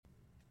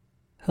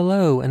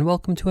Hello, and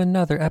welcome to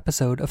another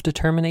episode of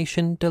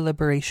Determination,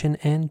 Deliberation,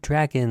 and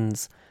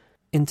Dragons.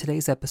 In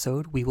today's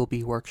episode, we will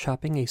be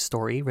workshopping a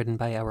story written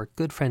by our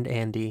good friend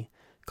Andy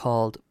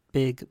called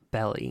Big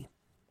Belly.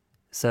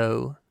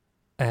 So,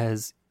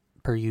 as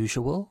per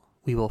usual,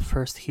 we will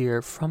first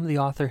hear from the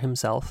author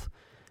himself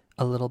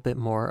a little bit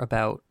more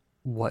about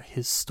what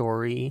his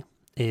story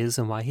is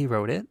and why he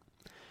wrote it.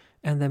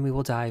 And then we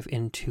will dive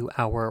into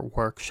our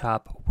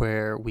workshop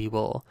where we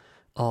will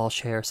all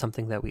share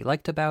something that we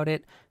liked about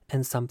it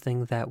and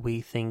something that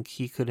we think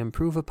he could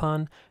improve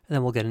upon, and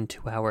then we'll get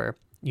into our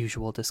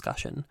usual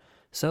discussion.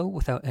 So,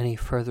 without any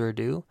further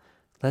ado,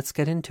 let's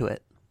get into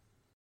it.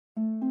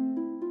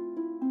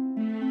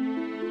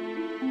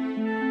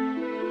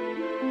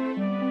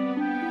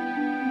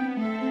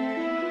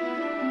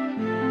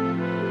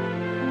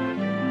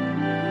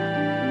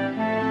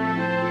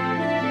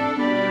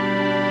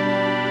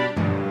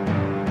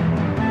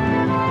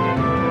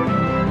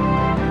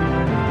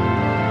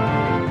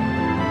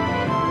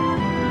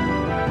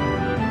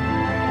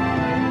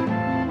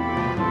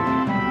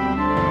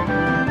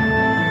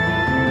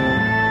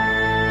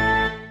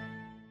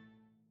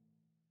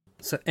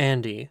 So,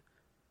 Andy,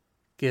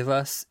 give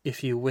us,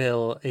 if you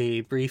will,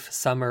 a brief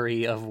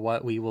summary of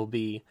what we will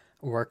be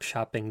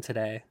workshopping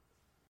today.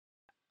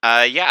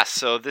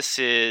 So this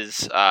is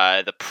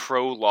the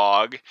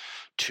prologue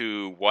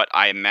to what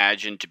I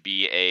imagine to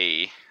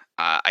be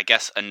I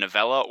guess a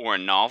novella or a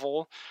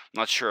novel.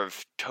 I'm not sure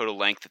of total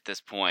length at this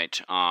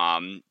point.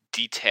 The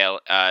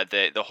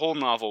whole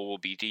novel will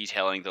be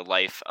detailing the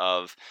life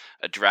of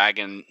a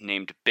dragon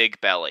named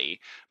Big Belly,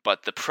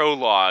 but the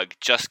prologue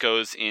just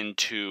goes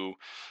into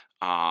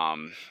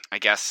the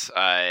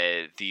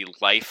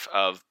life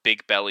of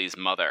Big Belly's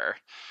mother,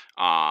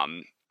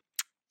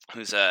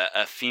 who's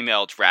a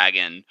female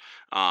dragon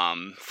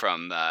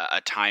from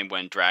a time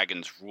when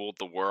dragons ruled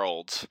the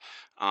world.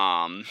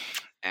 Should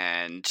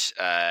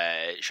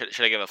I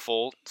give a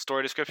full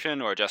story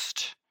description or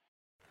just?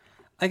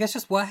 I guess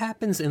just what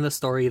happens in the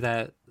story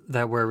that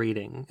we're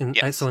reading.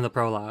 Yes. So in the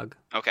prologue.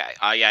 Okay.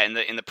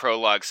 In the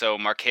prologue, so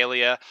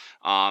Marcalia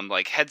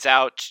heads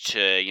out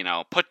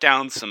to put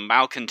down some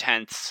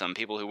malcontents, some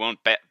people who won't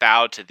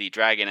bow to the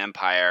Dragon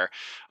Empire,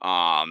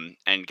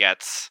 and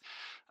gets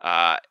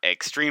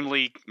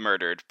extremely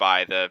murdered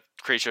by the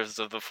creatures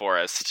of the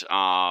forest.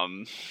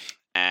 And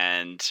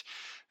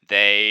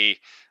they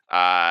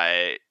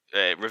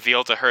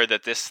reveal to her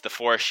that the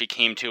forest she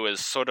came to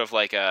is sort of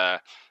like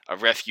a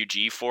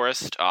refugee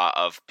forest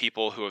of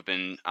people who have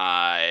been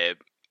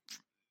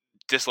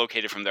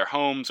dislocated from their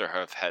homes or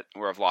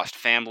have lost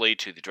family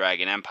to the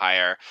Dragon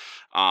Empire,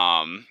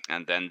 and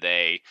then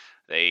they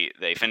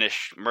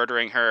finish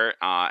murdering her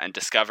and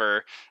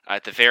discover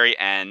at the very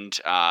end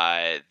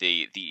that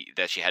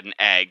she had an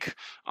egg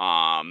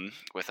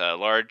with a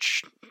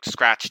large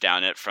scratch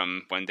down it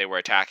from when they were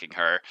attacking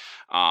her,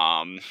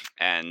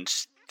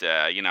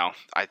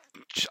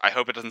 I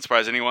hope it doesn't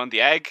surprise anyone.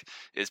 The egg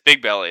is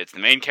Big Belly. It's the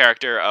main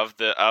character of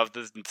the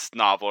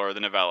novel or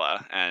the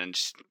novella, and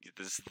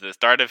this is the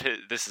start of his.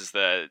 This is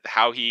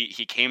how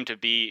he came to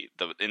be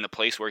in the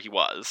place where he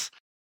was.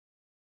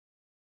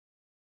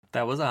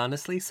 That was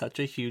honestly such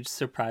a huge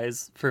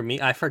surprise for me.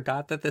 I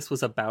forgot that this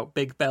was about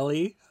Big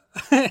Belly.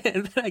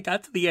 And then I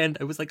got to the end.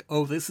 I was like,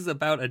 oh, this is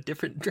about a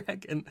different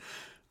dragon.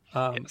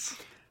 Yes.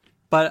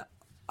 But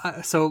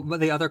so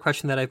the other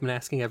question that I've been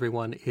asking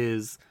everyone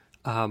is,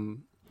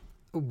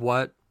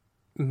 what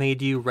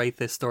made you write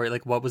this story?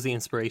 Like, what was the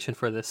inspiration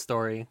for this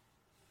story?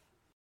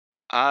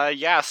 So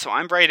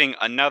I'm writing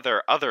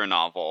other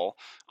novel,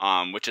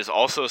 which is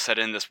also set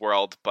in this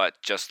world, but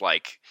just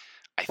I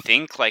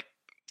think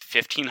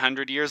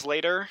 1,500 years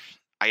later.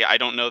 I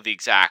don't know the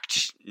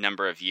exact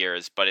number of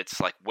years, but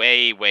it's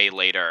way, way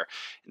later.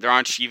 There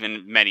aren't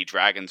even many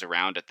dragons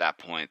around at that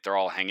point. They're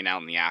all hanging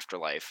out in the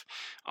afterlife.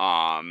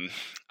 And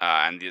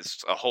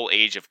there's a whole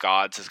age of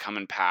gods has come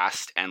and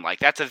passed, and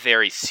that's a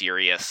very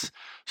serious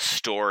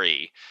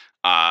story.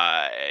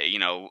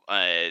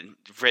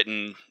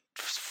 Written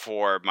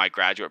for my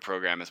graduate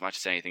program as much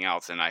as anything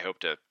else, and I hope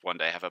to one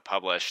day have it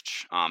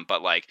published.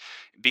 But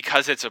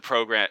because it's a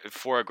program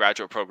for a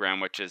graduate program,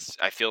 which is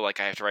I feel like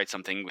I have to write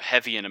something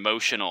heavy and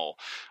emotional.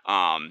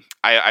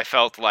 I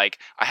felt like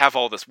I have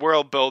all this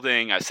world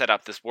building. I set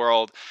up this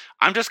world.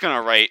 I'm just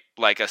gonna write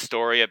a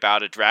story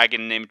about a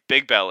dragon named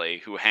Big Belly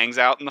who hangs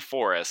out in the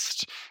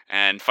forest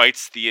and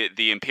fights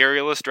the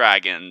imperialist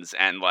dragons,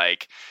 and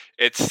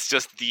it's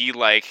just the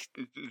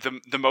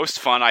most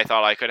fun I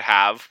thought I could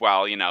have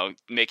while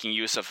making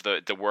use of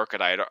the work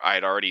that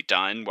I'd already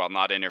done while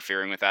not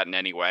interfering with that in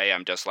any way.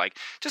 I'm just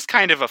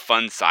kind of a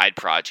fun side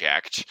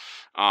project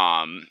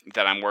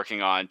that I'm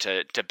working on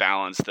to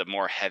balance the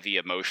more heavy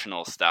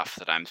emotional stuff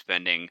that I'm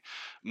spending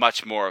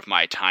much more of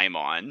my time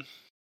on.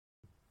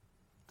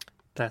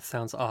 That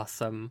sounds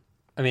awesome.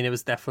 I mean, it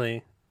was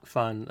definitely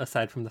fun,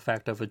 aside from the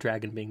fact of a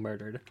dragon being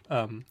murdered,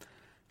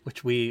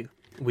 which we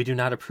do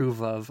not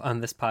approve of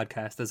on this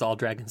podcast, as all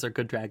dragons are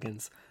good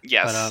dragons.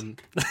 Yes.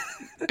 But,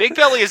 Big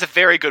Belly is a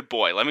very good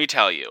boy, let me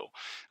tell you.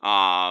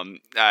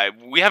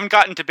 We haven't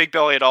gotten to Big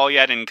Belly at all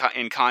yet in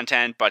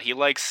content, but he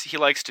likes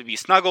to be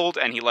snuggled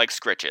and he likes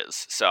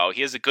scritches, so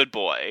he is a good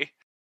boy.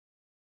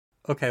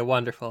 Okay,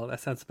 wonderful. That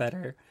sounds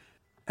better.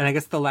 And I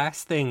guess the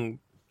last thing,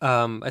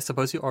 I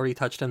suppose you already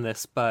touched on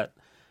this, but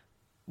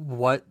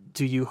what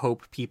do you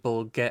hope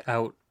people get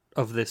out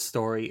of this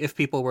story if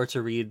people were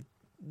to read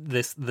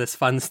this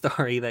fun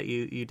story that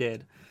you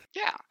did?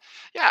 Yeah,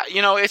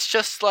 it's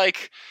just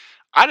like,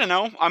 I don't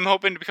know, I'm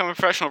hoping to become a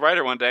professional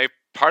writer one day.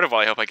 Part of what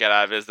I hope I get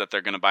out of it is that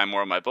they're going to buy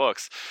more of my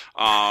books.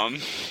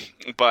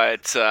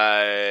 But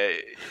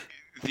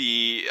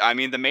the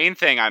main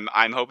thing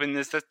I'm hoping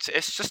is that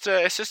it's just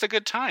a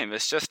good time.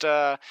 It's just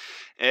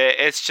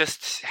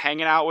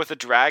hanging out with a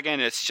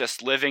dragon. It's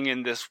just living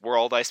in this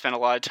world I spent a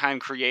lot of time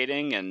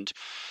creating, and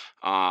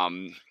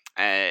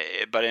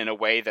but in a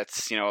way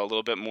that's a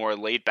little bit more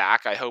laid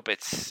back. I hope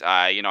it's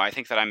I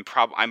think that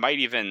I might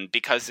even,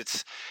 because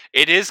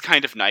it is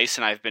kind of nice,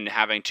 and I've been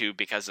having to,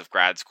 because of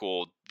grad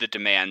school, the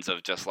demands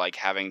of just like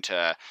having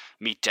to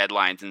meet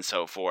deadlines and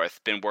so forth,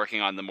 been working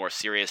on the more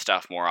serious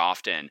stuff more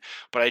often.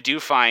 But I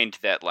do find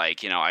that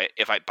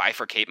if I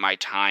bifurcate my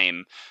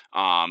time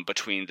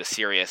between the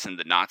serious and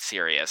the not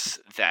serious,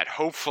 that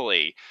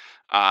hopefully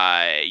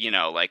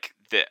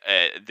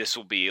this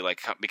will be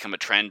become a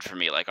trend for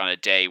me. Like, on a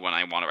day when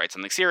I want to write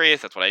something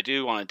serious, that's what I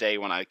do. On a day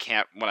when I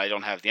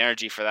don't have the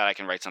energy for that, I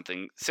can write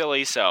something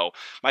silly. So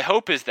my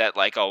hope is that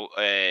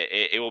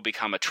it will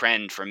become a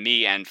trend for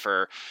me and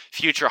for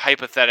future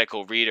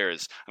hypothetical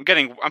readers. I'm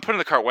putting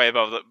the cart way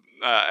above the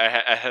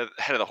ahead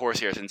of the horse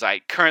here, since I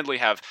currently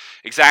have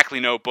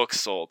exactly no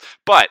books sold.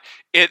 But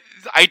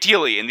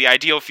ideally, in the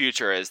ideal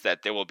future, is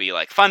that there will be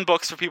fun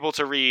books for people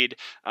to read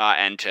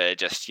and to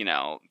just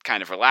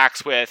kind of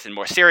relax with, and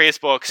more serious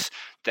books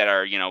that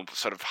are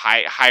sort of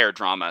higher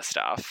drama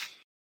stuff.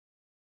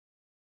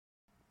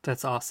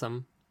 That's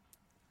awesome.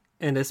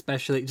 And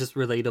especially just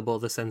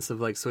relatable, the sense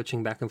of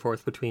switching back and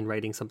forth between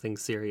writing something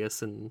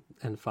serious and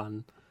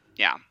fun.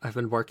 Yeah. I've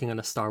been working on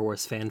a Star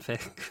Wars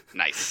fanfic.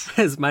 Nice.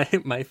 As my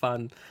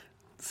fun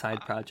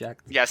side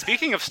project. Yeah,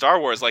 speaking of Star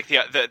Wars,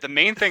 the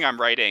main thing I'm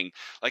writing,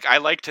 I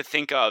like to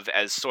think of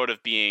as sort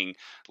of being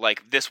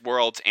this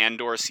world's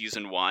Andor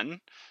season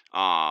 1.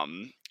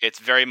 It's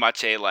very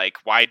much a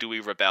why do we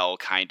rebel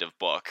kind of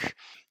book.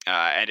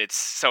 And it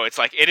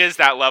is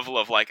that level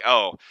of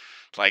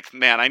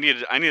man, I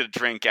need a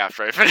drink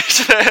after I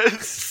finish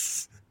this.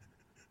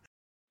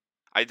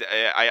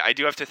 I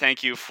do have to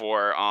thank you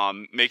for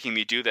making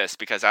me do this,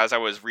 because as I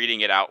was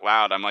reading it out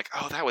loud, I'm like,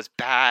 oh, that was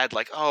bad.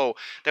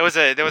 There was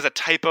a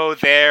typo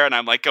there, and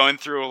I'm going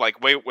through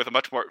with a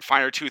much more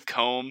finer tooth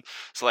comb.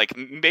 So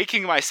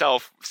making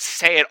myself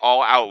say it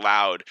all out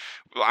loud,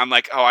 I'm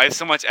oh, I have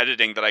so much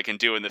editing that I can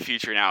do in the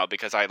future now,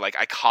 because I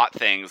caught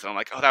things, and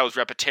I'm oh, that was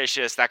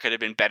repetitious. That could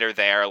have been better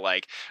there.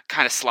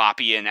 Kind of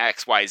sloppy in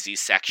XYZ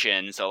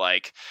section. So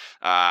I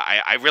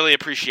really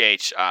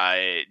appreciate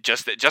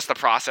just the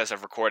process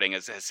of recording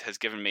has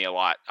given me a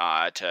lot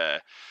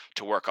to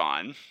work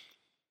on.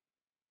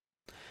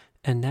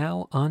 And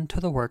now on to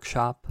the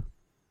workshop.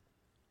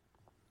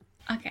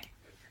 Okay,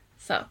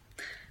 so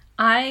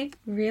I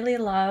really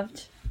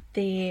loved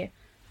the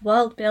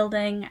world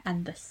building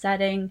and the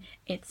setting.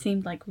 It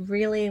seemed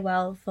really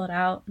well thought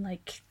out.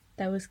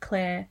 There was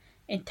clear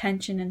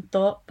intention and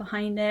thought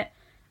behind it,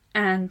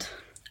 and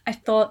I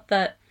thought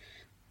that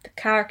the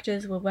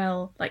characters were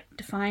well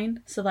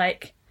defined. So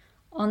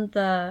on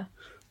the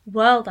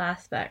world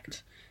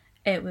aspect,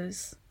 it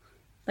was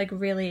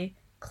really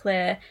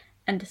clear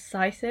and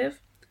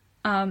decisive,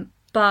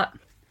 but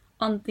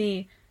on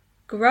the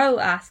grow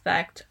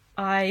aspect,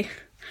 I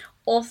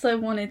also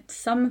wanted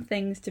some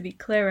things to be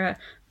clearer,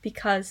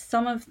 because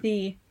some of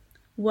the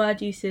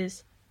word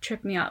uses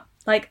tripped me up.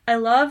 I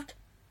loved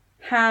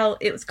how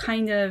it was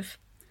kind of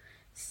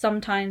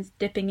sometimes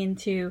dipping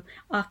into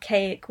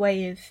archaic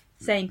way of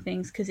saying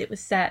things because it was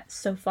set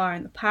so far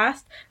in the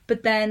past,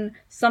 but then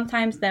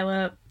sometimes there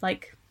were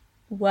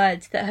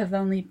words that have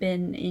only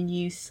been in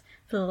use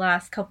for the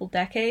last couple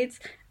decades,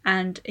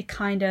 and it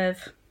kind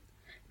of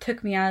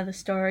took me out of the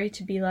story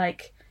to be are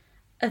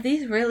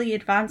these really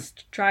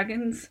advanced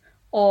dragons,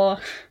 or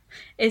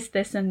is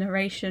this a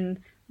narration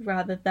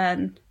rather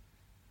than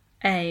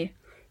a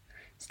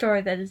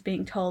story that is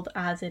being told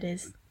as it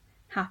is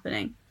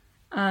happening?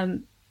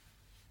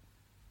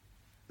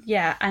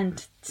 Yeah,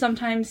 and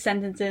sometimes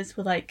sentences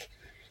were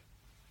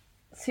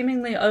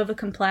seemingly over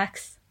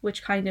complex,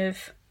 which kind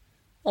of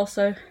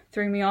also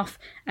threw me off.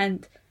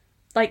 And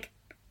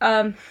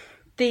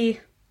the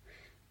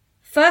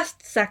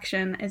first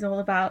section is all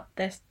about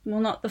this.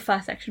 Well, not the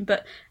first section,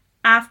 but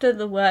after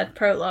the word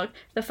prologue,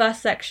 the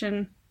first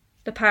section,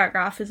 the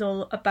paragraph, is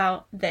all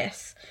about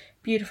this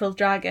beautiful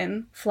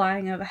dragon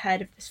flying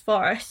overhead of this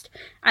forest.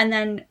 And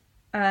then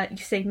you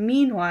say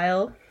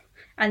meanwhile,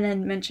 and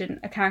then mention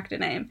a character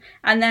name.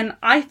 And then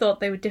I thought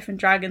they were different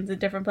dragons in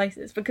different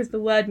places, because the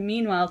word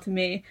meanwhile to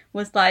me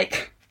was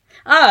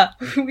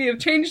we have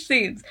changed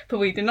scenes, but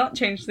we did not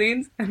change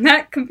scenes, and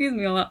that confused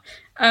me a lot.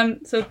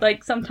 So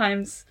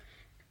sometimes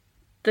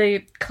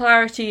the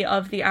clarity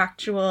of the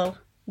actual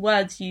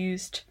words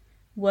used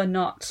were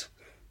not,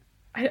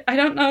 I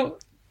don't know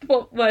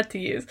what word to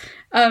use,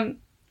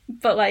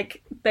 but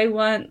like they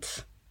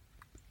weren't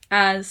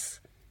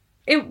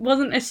it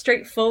wasn't as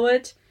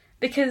straightforward,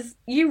 because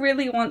you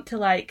really want to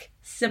like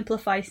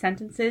simplify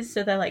sentences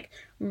so they're like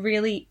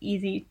really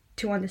easy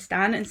to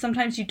understand, and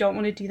sometimes you don't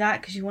want to do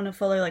that because you want to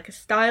follow like a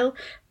style,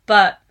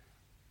 but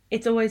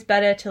it's always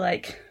better to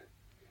like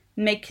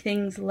make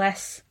things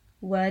less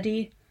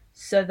wordy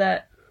so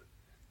that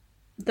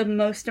the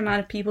most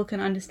amount of people can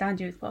understand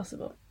you as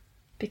possible,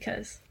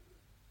 because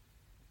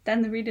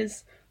then the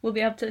readers will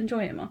be able to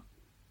enjoy it more.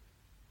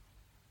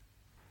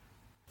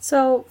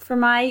 So for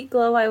my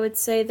glow, I would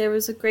say there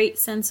was a great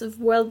sense of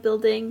world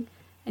building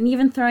and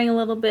even throwing a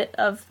little bit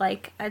of,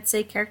 like, I'd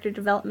say character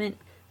development,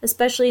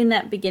 especially in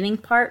that beginning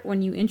part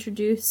when you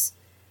introduce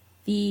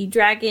the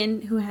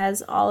dragon who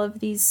has all of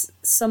these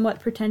somewhat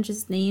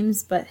pretentious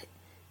names, but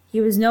he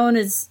was known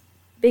as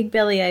Big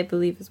Belly, I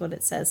believe is what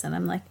it says. And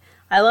I'm like,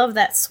 I love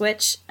that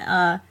switch.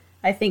 I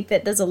think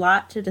that does a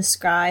lot to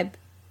describe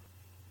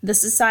the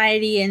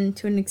society and,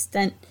 to an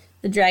extent,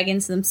 the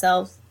dragons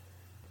themselves.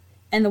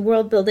 And the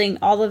world building,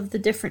 all of the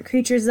different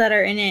creatures that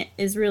are in it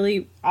is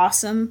really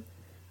awesome.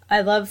 I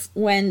love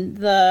when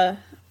the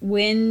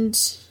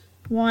wind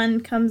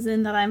one comes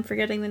in that I'm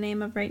forgetting the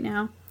name of right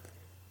now.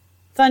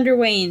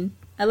 Thunderwayne.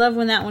 I love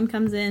when that one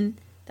comes in.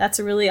 That's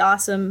a really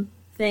awesome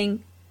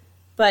thing.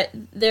 But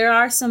there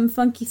are some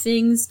funky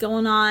things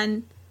going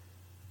on.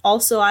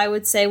 Also, I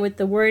would say with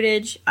the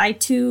wordage, I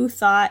too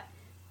thought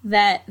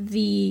that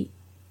the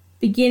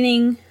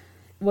beginning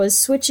was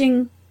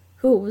switching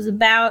who it was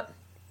about.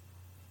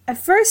 At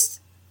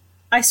first,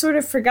 I sort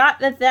of forgot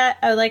that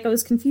I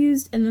was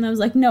confused, and then I was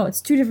like, no,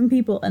 it's two different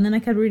people. And then I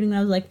kept reading, and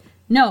I was like,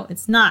 no,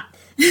 it's not.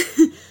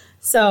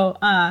 So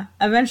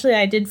eventually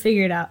I did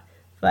figure it out.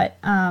 But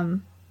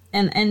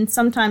and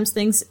sometimes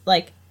things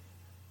like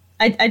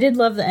I did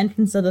love the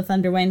entrance of the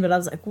Thunderwayne, but I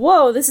was like,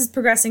 whoa, this is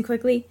progressing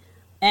quickly.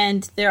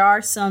 And there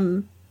are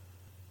some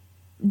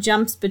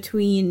jumps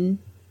between,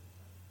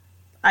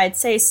 I'd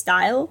say,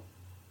 style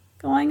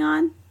going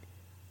on.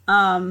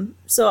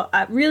 So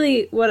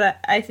really what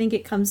I think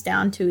it comes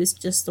down to is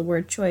just the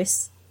word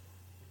choice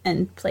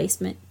and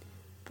placement.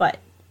 But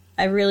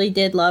I really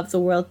did love the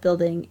world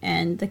building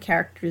and the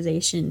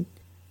characterization.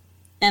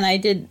 And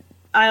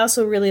I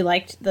also really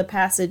liked the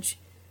passage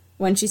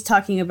when she's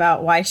talking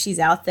about why she's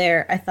out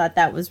there. I thought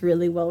that was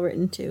really well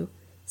written too.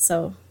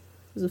 So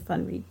it was a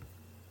fun read.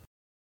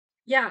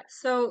 Yeah,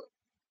 so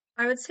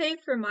I would say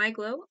for my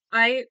glow,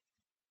 I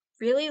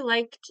really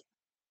liked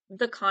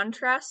the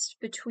contrast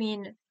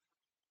between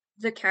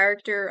the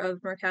character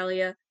of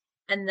Mercalia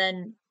and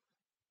then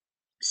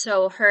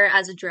so her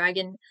as a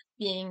dragon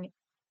being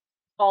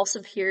all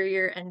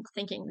superior and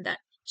thinking that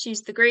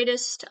she's the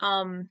greatest,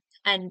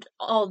 and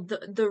all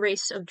the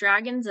race of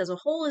dragons as a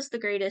whole is the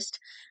greatest,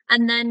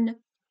 and then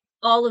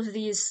all of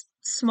these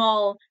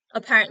small,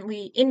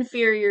 apparently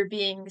inferior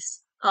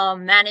beings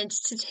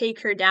managed to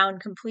take her down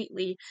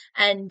completely.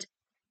 And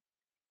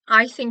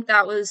I think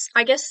that was,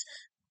 I guess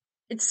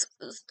it's,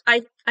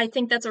 I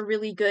think that's a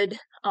really good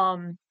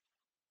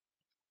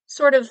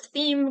sort of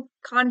theme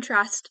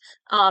contrast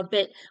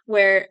bit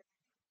where,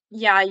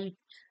 yeah,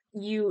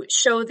 you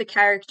show the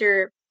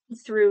character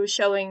through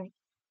showing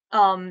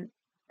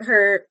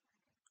her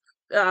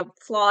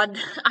flawed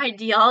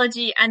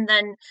ideology, and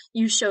then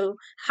you show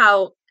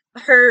how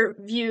her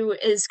view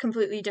is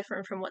completely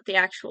different from what the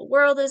actual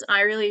world is.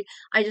 I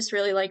just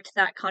really liked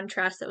that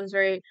contrast. That was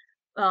very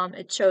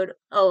it showed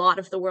a lot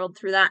of the world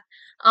through that.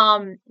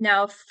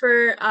 Now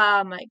for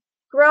my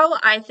grow,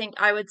 I think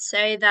I would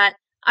say that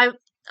I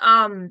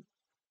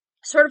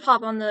sort of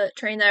hop on the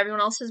train that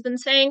everyone else has been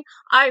saying.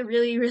 I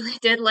really, really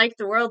did like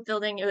the world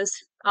building. It was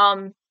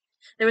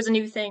there was a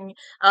new thing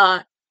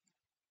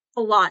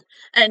a lot,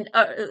 and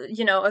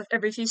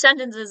every few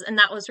sentences, and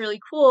that was really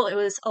cool. It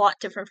was a lot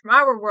different from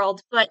our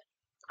world, but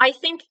I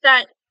think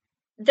that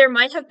there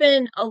might have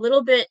been a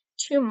little bit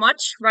too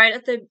much right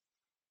at the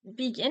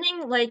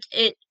beginning. Like,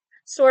 it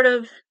sort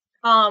of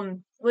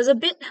was a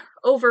bit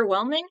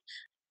overwhelming,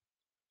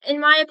 in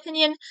my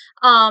opinion,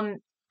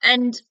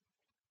 and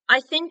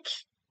I think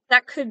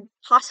that could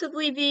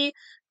possibly be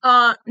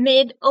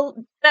made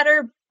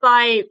better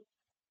by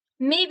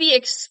maybe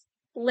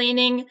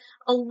explaining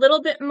a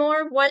little bit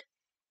more what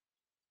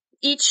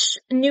each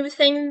new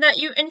thing that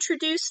you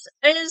introduce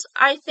is.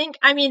 I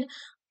mean,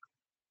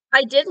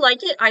 I did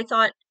like it. I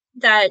thought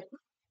that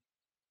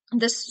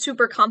this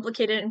super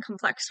complicated and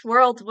complex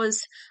world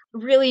was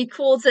really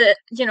cool to,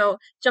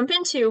 jump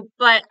into,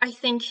 but I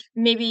think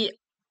maybe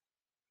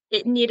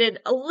it needed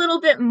a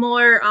little bit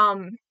more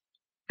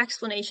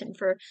explanation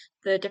for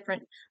the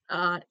different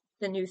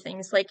the new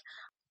things. Like,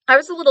 I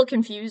was a little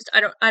confused.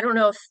 I don't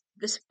know if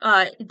this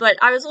but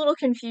I was a little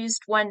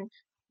confused when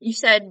you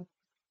said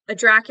a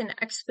Draken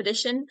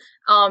expedition,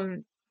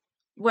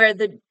 where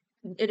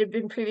it had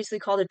been previously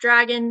called a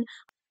dragon,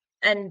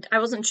 and I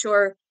wasn't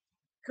sure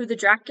who the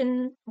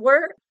Draken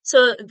were.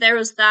 So there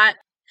was that.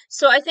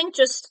 So I think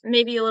just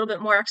maybe a little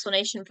bit more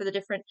explanation for the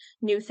different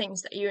new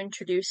things that you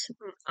introduce,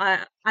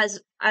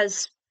 as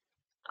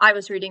I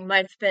was reading,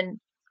 might have been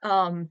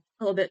a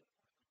little bit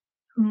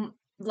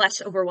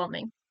less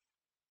overwhelming.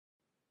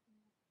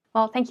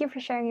 Well, thank you for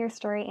sharing your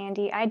story,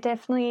 Andy.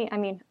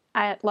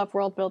 I love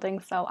world building,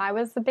 so I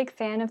was a big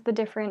fan of the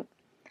different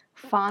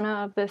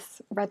fauna of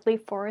this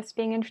redleaf forest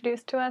being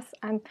introduced to us.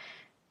 I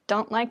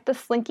don't like the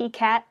slinky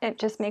cat. It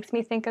just makes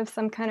me think of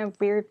some kind of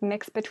weird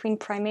mix between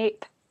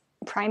primate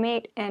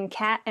and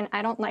cat, and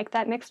I don't like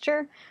that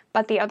mixture.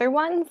 But the other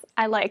ones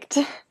I liked,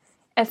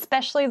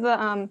 especially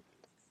the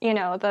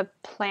the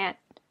plant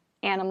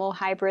animal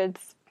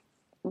hybrids.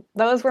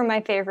 Those were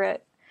my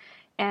favorite.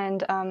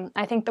 And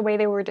I think the way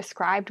they were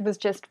described was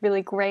just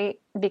really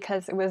great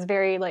because it was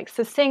very like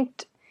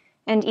succinct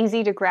and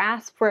easy to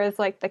grasp. Whereas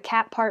like the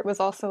cat part was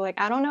also like,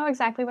 I don't know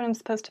exactly what I'm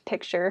supposed to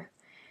picture,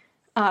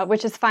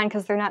 which is fine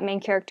because they're not main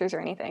characters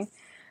or anything.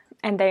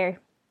 And they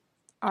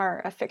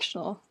are a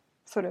fictional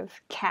sort of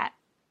cat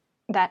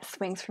that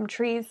swings from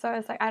trees. So I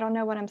was like, I don't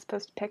know what I'm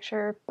supposed to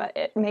picture, but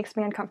it makes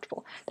me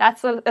uncomfortable.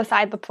 That's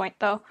aside the point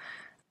though.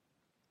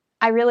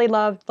 I really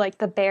loved like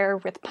the bear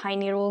with pine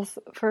needles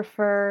for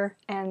fur,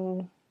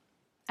 and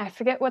I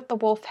forget what the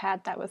wolf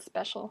had that was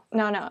special.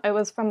 No, it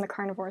was from the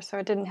carnivore, so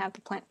it didn't have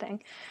the plant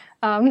thing.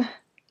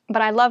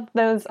 But I loved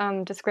those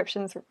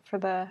descriptions for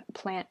the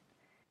plant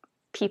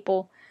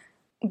people.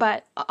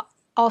 But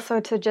also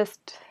to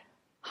just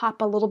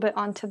hop a little bit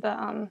onto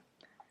the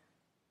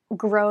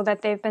grow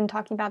that they've been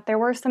talking about, there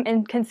were some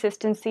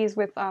inconsistencies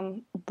with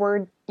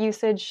word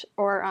usage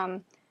or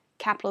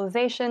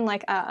capitalization,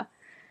 like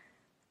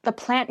the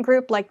plant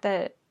group, like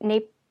the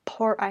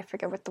Napor, I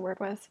forget what the word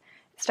was.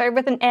 It started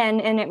with an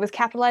N and it was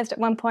capitalized at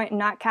one point and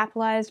not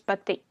capitalized,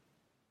 but the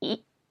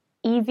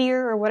Evir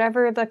or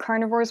whatever the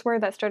carnivores were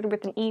that started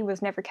with an E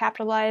was never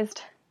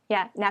capitalized.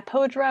 Yeah,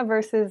 Napodra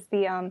versus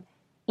the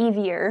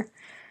Evir.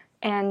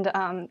 And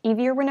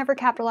Evir were never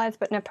capitalized,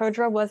 but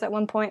Napodra was at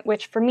one point,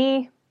 which for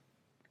me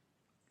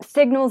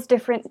signals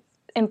different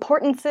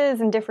importances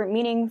and different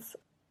meanings.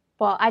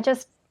 Well,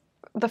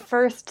 the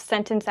first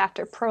sentence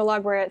after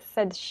prologue where it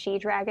said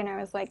she-dragon, I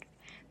was like,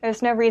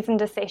 there's no reason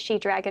to say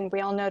she-dragon.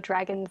 We all know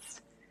dragons.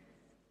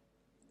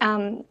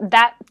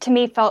 That to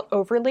me felt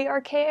overly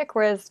archaic,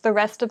 whereas the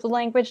rest of the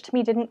language to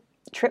me didn't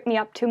trip me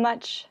up too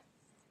much.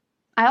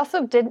 I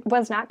also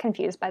was not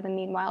confused by the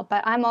meanwhile,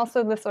 but I'm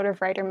also the sort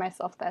of writer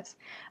myself that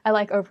I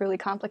like overly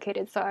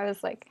complicated. So I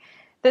was like,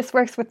 this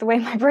works with the way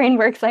my brain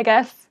works, I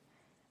guess.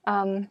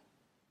 But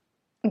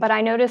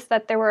I noticed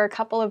that there were a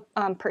couple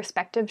of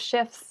perspective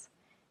shifts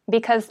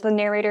because the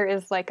narrator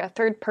is like a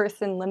third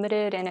person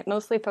limited and it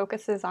mostly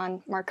focuses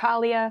on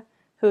Markalia,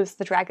 who's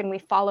the dragon we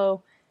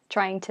follow,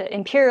 trying to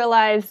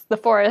imperialize the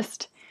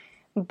forest,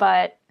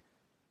 but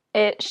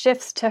it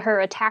shifts to her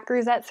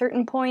attackers at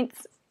certain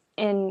points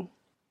in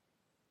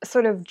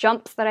sort of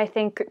jumps that I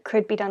think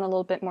could be done a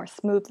little bit more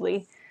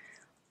smoothly.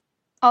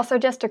 Also,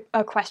 just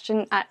a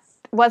question,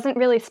 wasn't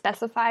really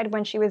specified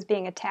when she was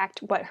being attacked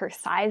what her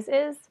size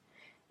is,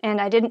 and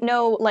I didn't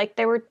know, like,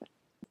 there were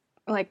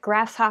like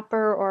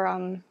grasshopper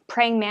or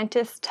praying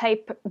mantis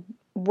type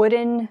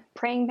wooden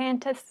praying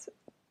mantis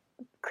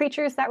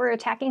creatures that were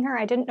attacking her.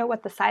 I didn't know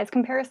what the size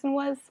comparison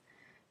was.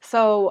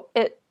 So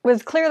it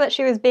was clear that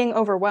she was being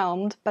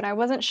overwhelmed, but I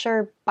wasn't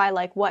sure by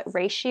like what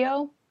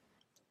ratio,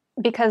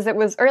 because it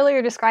was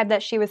earlier described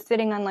that she was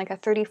sitting on like a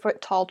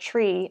 30-foot tall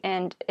tree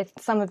and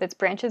some of its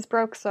branches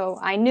broke. So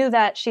I knew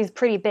that she's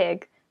pretty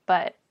big,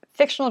 but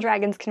fictional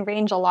dragons can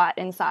range a lot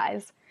in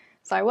size.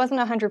 So I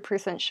wasn't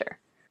 100% sure.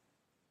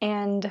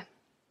 And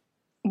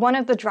one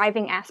of the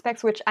driving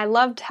aspects, which I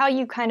loved how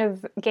you kind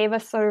of gave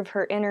us sort of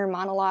her inner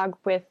monologue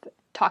with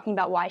talking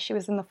about why she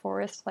was in the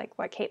forest, like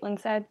what Caitlin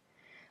said.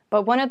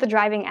 But one of the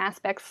driving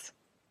aspects,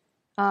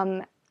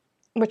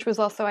 which was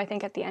also, I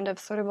think, at the end of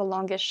sort of a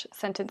longish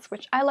sentence,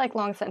 which I like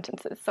long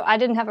sentences, so I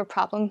didn't have a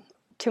problem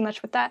too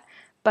much with that.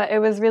 But it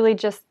was really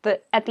just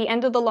that at the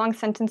end of the long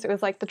sentence, it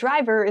was like the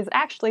driver is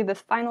actually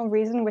this final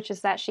reason, which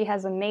is that she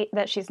has a mate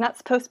that she's not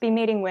supposed to be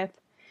mating with.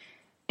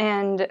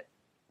 And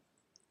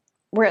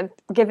we're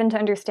given to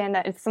understand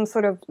that it's some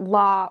sort of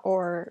law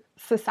or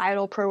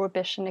societal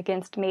prohibition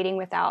against mating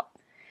without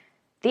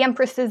the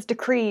Empress's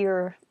decree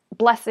or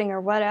blessing or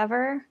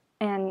whatever.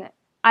 And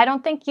I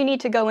don't think you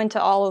need to go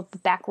into all of the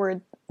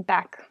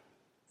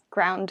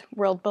background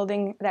world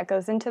building that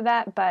goes into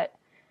that, but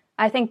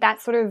I think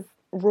that sort of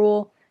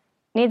rule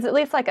needs at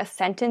least like a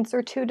sentence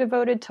or two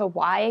devoted to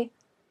why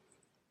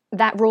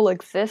that rule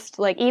exists.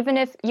 Like, even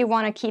if you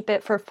want to keep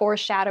it for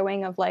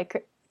foreshadowing of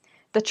like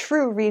the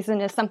true reason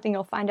is something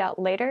you'll find out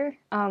later.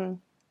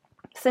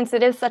 Since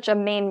it is such a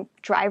main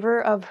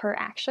driver of her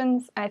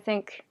actions, I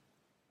think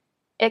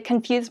it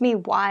confused me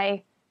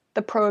why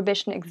the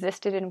prohibition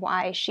existed and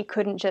why she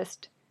couldn't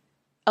just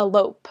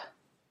elope.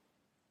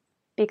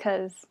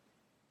 Because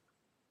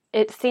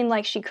it seemed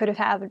like she could have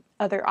had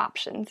other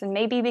options. And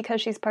maybe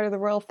because she's part of the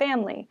royal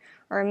family,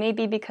 or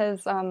maybe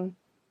because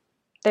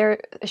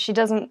she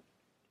doesn't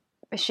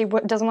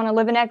want to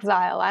live in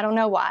exile. I don't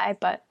know why,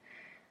 but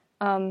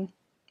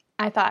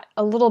I thought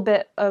a little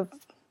bit of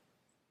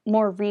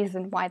more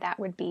reason why that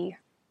would be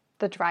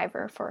the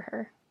driver for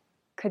her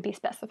could be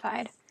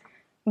specified.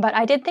 But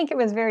I did think it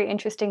was very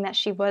interesting that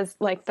she was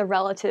like the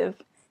relative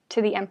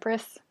to the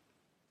Empress.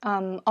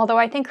 Although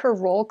I think her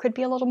role could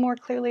be a little more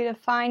clearly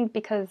defined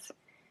because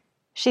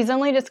she's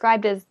only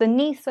described as the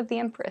niece of the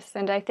Empress.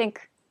 And I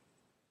think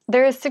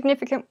there is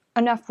significant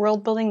enough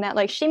world building that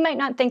like she might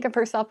not think of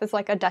herself as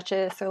like a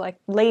duchess or like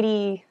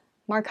Lady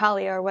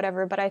Marcalia or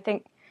whatever, but I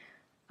think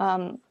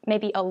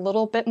maybe a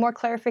little bit more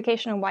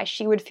clarification on why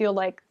she would feel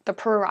like the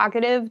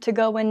prerogative to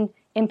go and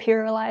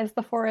imperialize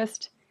the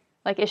forest.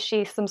 Like, is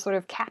she some sort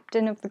of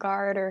captain of the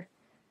guard or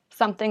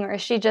something, or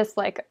is she just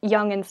like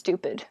young and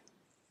stupid?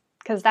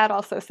 Because that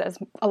also says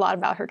a lot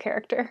about her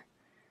character.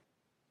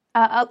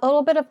 A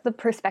little bit of the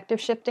perspective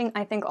shifting,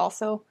 I think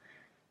also.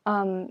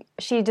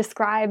 She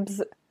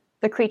describes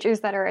the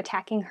creatures that are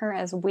attacking her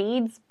as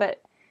weeds,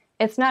 but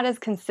it's not as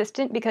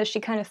consistent because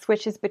she kind of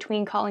switches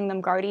between calling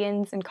them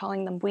guardians and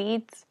calling them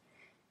weeds.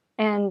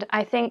 And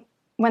I think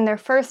when they're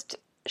first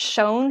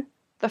shown,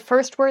 the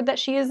first word that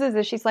she uses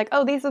is she's like,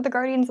 oh, these are the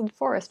guardians of the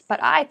forest,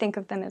 but I think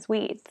of them as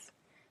weeds.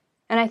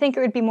 And I think it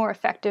would be more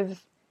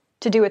effective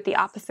to do it the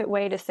opposite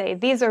way, to say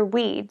these are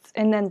weeds,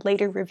 and then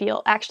later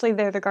reveal actually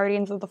they're the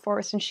guardians of the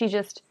forest,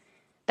 and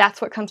that's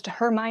what comes to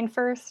her mind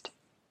first.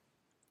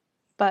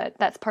 But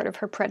that's part of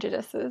her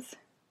prejudices.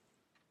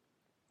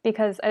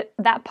 Because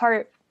that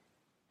part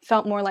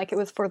felt more like it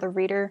was for the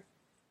reader,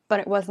 but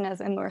it wasn't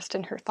as immersed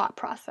in her thought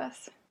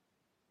process.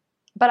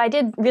 But I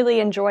did really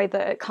enjoy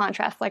the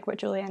contrast, like what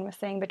Julianne was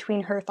saying,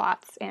 between her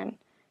thoughts and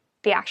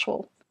the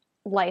actual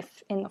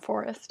life in the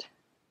forest.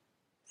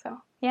 So,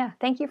 yeah,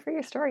 thank you for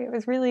your story. It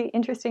was really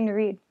interesting to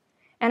read.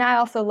 And I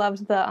also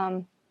loved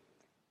the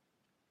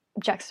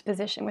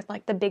juxtaposition with,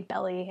 like, the big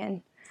belly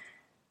and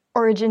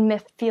origin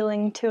myth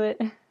feeling to it.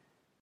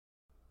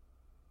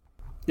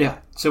 Yeah,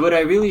 so what I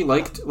really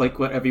liked, like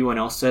what everyone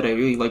else said, I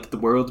really liked the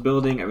world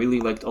building. I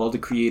really liked all the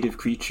creative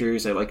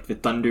creatures. I liked the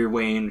Thunder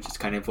Wain, which is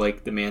kind of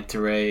like the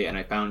manta ray, and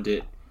I found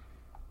it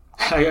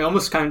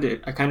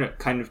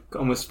kind of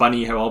almost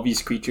funny how all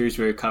these creatures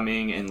were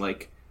coming and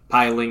like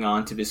piling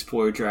onto this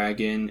poor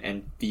dragon,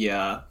 and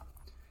the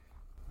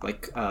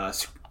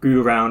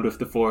screw around with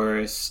the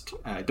forest,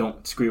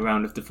 don't screw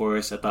around with the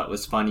forest, I thought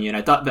was funny. And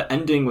I thought the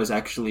ending was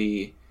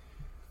actually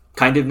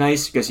kind of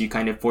nice because you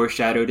kind of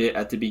foreshadowed it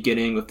at the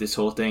beginning with this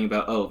whole thing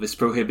about, oh, this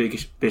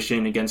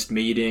prohibition against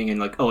mating, and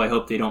like, oh, I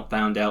hope they don't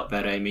find out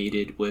that I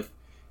mated with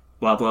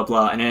blah blah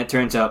blah, and then it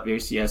turns out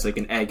he has like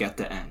an egg at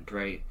the end,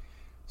 right?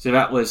 So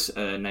that was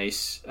a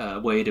nice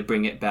way to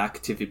bring it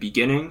back to the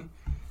beginning.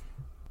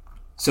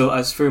 So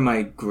as for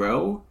my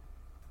grow,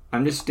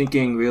 I'm just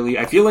thinking really,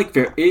 I feel like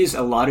there is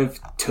a lot of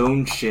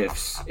tone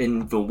shifts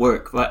in the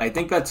work, but I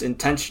think that's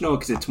intentional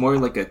because it's more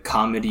like a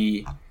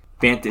comedy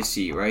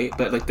fantasy, right?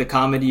 But like the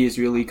comedy is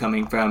really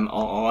coming from a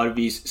lot of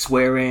these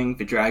swearing,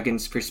 the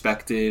dragon's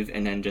perspective,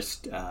 and then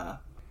just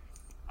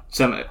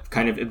some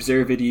kind of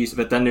absurdities.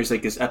 But then there's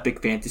like this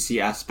epic fantasy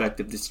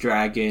aspect of this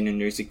dragon, and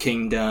there's a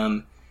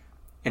kingdom,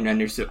 and then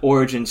there's the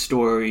origin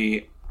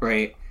story,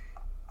 right?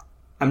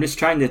 I'm just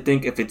trying to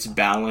think if it's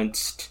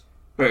balanced,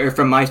 or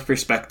from my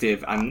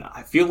perspective,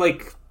 I feel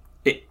like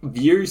it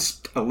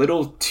veers a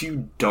little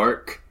too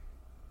dark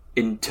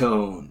in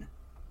tone.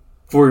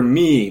 For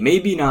me,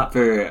 maybe not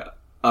for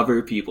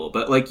other people,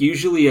 but like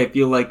usually I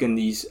feel like in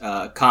these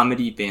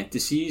comedy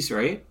fantasies,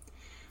 right?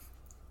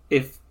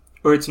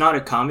 Or it's not a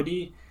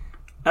comedy.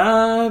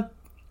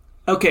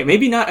 Okay,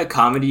 maybe not a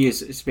comedy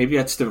is maybe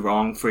that's the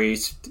wrong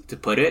phrase to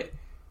put it,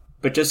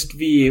 but just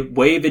the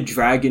way the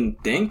dragon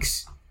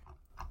thinks,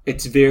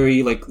 it's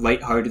very like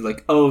lighthearted,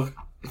 like, oh,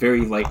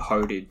 very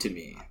lighthearted to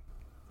me.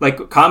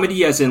 Like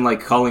comedy as in like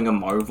calling a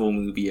Marvel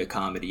movie a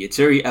comedy. It's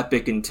very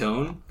epic in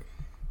tone.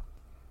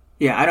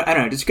 Yeah, I don't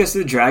know, just because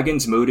the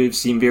dragon's motives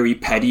seem very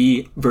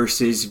petty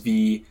versus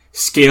the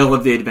scale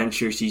of the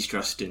adventures he's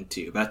thrust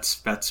into.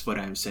 That's what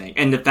I'm saying.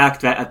 And the fact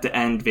that at the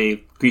end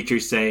the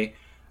creatures say,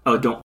 oh,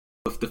 don't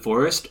with the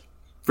forest,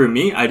 for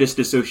me, I just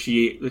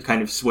associate the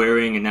kind of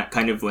swearing and that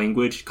kind of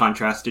language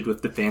contrasted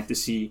with the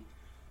fantasy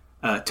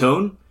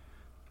tone.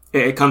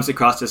 It comes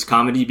across as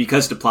comedy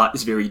because the plot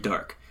is very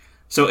dark.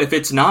 So if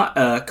it's not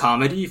a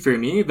comedy for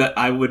me, but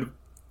I would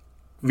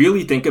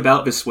really think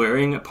about the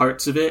swearing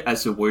parts of it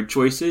as the word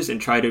choices and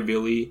try to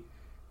really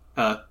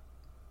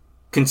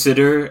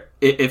consider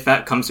if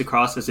that comes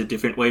across as a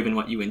different way than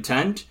what you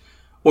intend.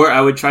 Or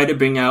I would try to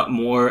bring out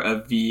more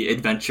of the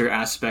adventure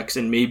aspects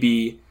and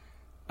maybe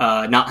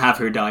not have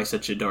her die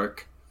such a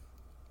dark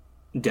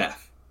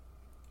death.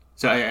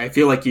 So I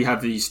feel like you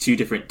have these two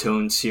different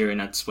tones here, and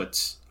that's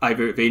what's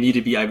either they need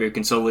to be either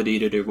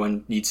consolidated or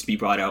one needs to be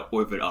brought out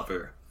or the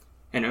other.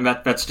 And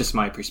that's just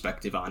my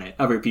perspective on it.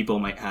 Other people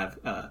might have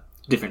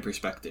different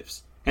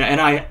perspectives. And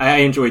I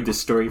enjoyed this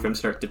story from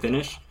start to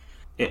finish.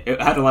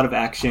 It had a lot of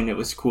action. It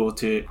was cool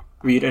to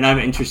read, and I'm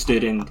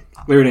interested in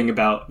learning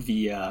about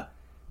the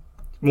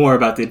more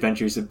about the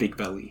adventures of Big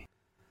Belly.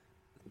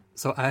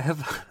 So I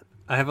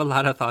have a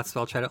lot of thoughts, but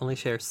I'll try to only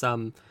share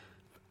some.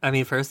 I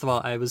mean, first of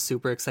all, I was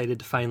super excited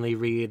to finally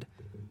read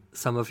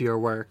some of your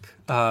work.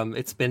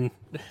 It's been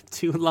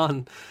too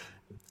long.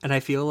 And I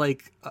feel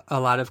like a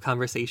lot of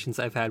conversations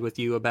I've had with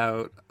you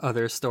about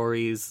other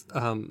stories,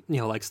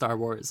 like Star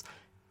Wars,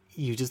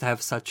 you just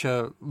have such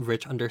a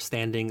rich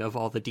understanding of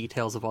all the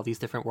details of all these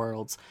different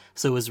worlds.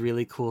 So it was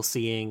really cool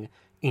seeing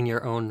in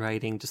your own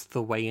writing just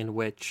the way in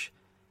which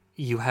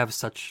you have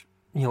such,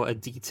 a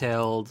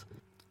detailed,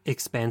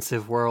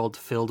 expansive world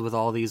filled with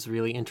all these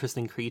really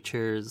interesting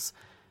creatures.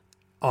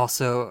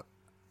 Also,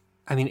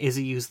 I mean,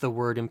 Izzy used the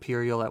word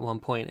Imperial at one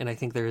point, and I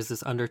think there is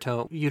this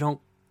undertone. You don't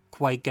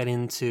quite get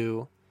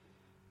into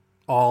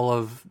all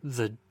of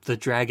the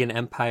Dragon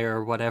Empire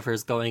or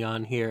whatever's going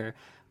on here,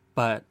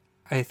 but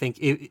I think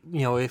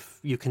if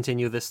you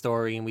continue this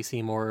story and we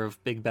see more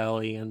of Big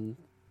Belly and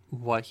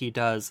what he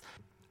does,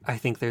 I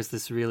think there's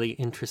this really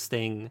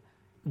interesting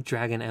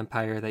Dragon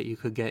Empire that you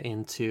could get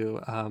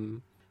into,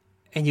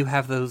 and you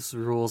have those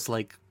rules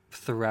like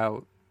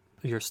throughout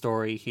your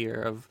story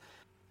here of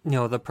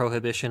the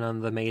prohibition on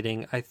the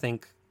mating. I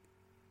think,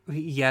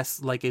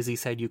 yes, like Izzy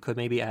said, you could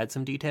maybe add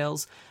some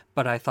details,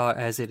 but I thought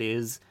as it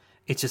is,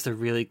 it's just a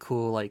really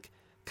cool, like,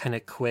 kind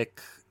of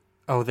quick,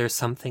 oh, there's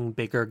something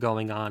bigger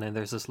going on and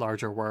there's this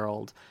larger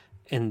world.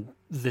 And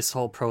this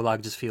whole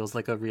prologue just feels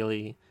like a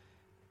really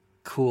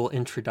cool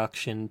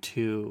introduction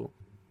to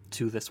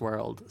this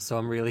world. So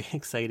I'm really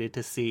excited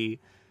to see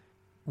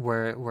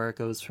where it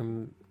goes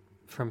from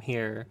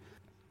here.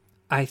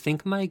 I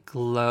think my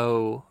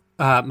grow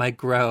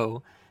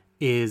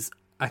is,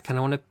 I kind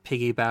of want to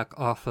piggyback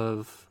off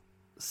of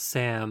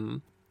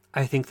Sam.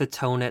 I think the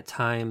tone at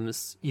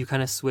times, you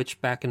kind of switch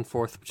back and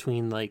forth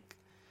between like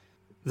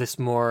this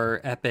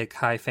more epic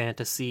high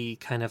fantasy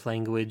kind of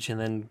language and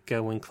then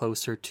going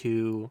closer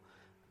to,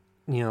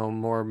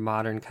 more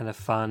modern kind of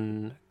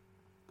fun,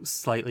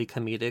 slightly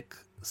comedic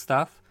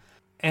stuff.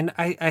 And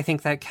I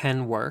think that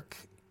can work.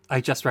 I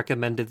just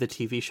recommended the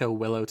TV show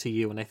Willow to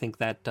you, and I think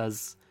that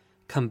does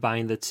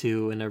combine the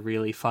two in a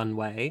really fun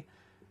way.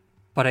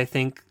 But I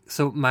think,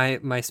 so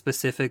my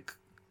specific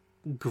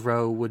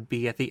grow would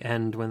be at the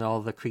end when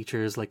all the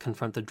creatures like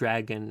confront the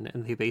dragon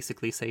and they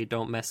basically say,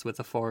 don't mess with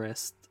the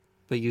forest,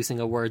 but using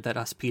a word that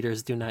us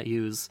Peters do not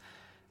use.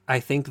 I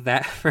think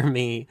that for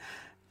me,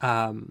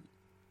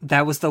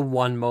 that was the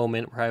one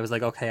moment where I was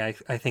like, okay,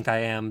 I think I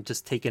am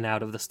just taken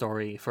out of the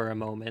story for a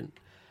moment.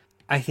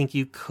 I think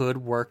you could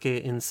work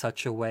it in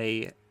such a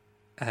way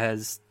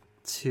as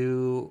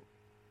to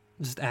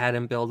just add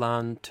and build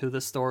on to the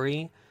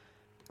story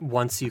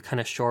once you kind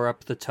of shore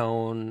up the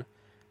tone,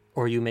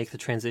 or you make the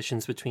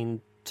transitions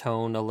between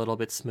tone a little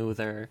bit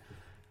smoother.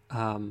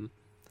 But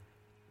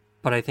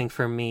I think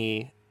for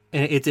me,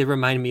 and it did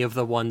remind me of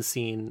the one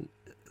scene.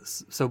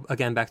 So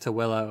again, back to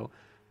Willow,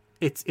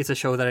 it's a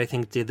show that I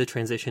think did the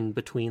transition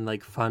between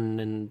like fun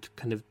and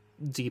kind of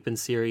deep and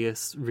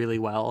serious really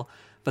well.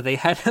 But they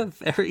had a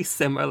very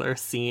similar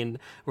scene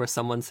where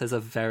someone says a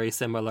very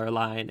similar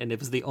line, and it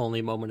was the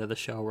only moment of the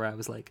show where I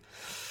was like,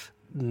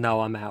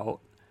 no, I'm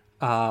out.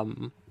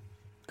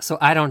 So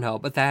I don't know,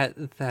 but that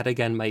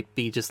again might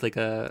be just like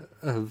a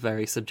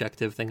very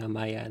subjective thing on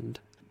my end.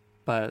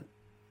 But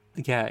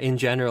yeah, in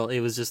general, it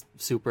was just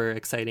super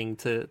exciting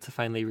to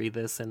finally read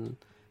this, and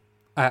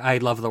I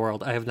love the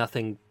world. I have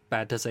nothing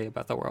bad to say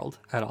about the world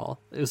at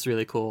all. It was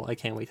really cool. I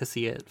can't wait to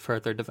see it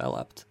further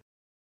developed.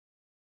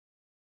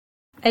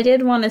 I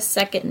did want to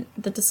second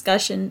the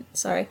discussion.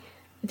 Sorry.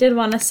 I did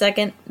want to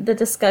second the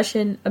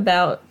discussion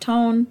about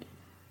tone.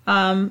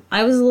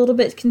 I was a little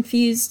bit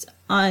confused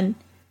on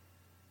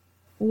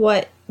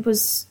what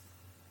was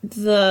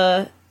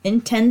the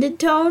intended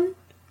tone.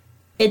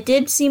 It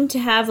did seem to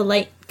have a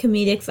light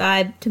comedic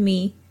vibe to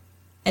me,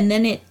 and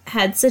then it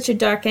had such a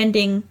dark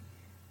ending,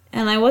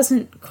 and I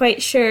wasn't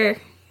quite sure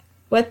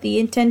what the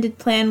intended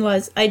plan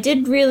was. I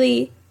did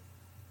really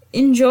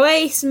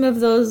enjoy some of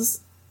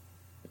those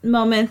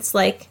moments,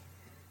 like,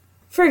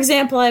 for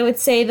example, I would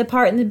say the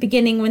part in the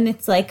beginning when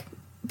it's like,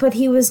 but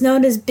he was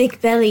known as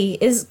Big Belly,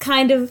 is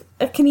kind of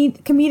a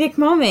comedic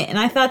moment, and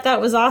I thought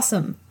that was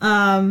awesome.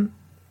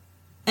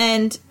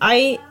 And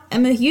I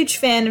am a huge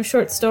fan of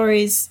short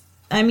stories.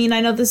 I mean,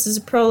 I know this is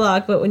a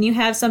prologue, but when you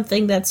have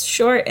something that's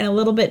short and a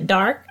little bit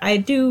dark, I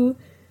do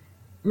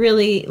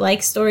really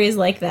like stories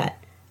like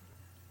that.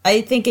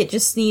 I think it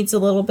just needs a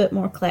little bit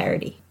more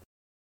clarity.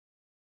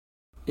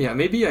 Yeah,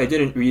 maybe I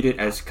didn't read it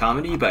as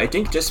comedy, but I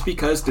think just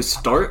because the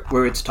start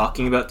where it's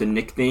talking about the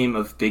nickname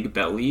of Big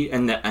Belly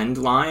and the end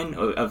line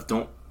of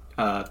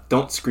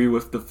don't screw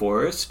with the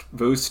forest,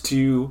 those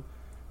two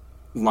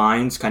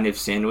lines kind of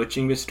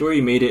sandwiching the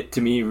story made it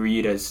to me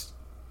read as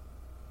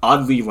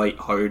oddly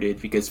lighthearted,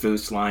 because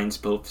those lines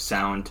both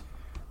sound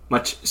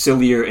much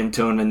sillier in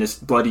tone than this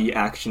bloody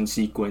action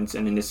sequence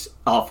and in this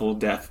awful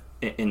death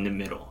in the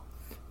middle.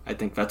 I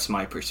think that's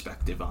my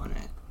perspective on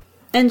it.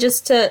 And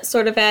just to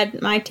sort of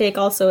add my take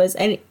also is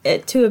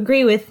to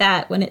agree with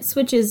that, when it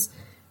switches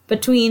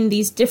between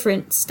these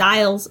different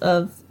styles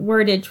of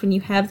wordage, when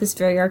you have this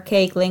very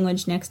archaic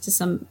language next to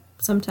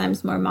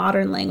sometimes more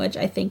modern language,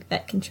 I think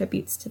that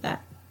contributes to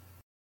that.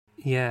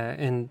 Yeah,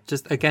 and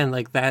just again,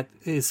 like that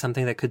is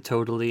something that could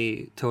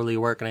totally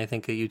work, and I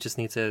think you just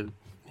need to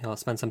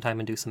spend some time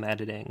and do some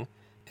editing,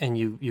 and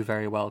you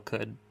very well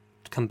could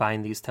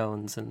combine these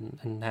tones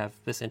and have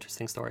this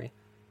interesting story.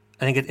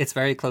 I think it's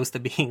very close to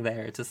being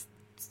there. It's just,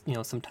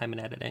 some time in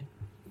editing.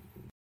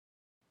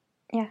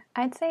 Yeah,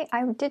 I'd say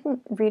I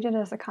didn't read it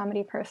as a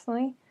comedy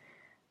personally.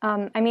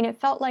 It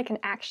felt like an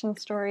action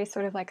story,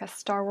 sort of like a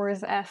Star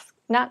Wars-esque,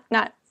 not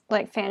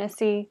like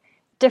fantasy,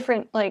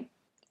 different, like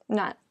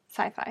not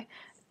sci-fi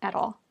at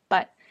all,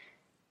 but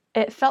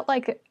it felt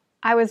like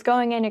I was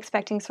going in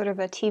expecting sort of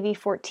a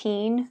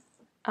TV-14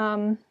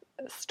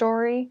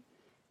 story,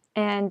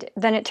 and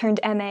then it turned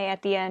MA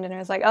at the end, and I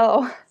was like,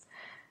 oh.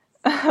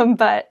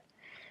 But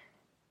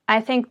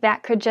I think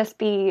that could just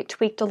be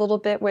tweaked a little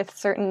bit with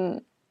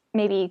certain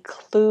maybe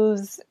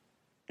clues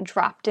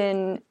dropped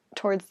in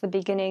towards the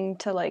beginning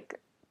to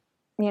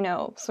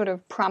sort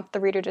of prompt the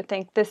reader to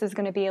think this is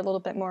going to be a little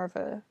bit more of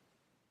a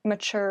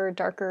mature,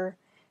 darker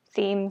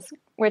themes,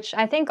 which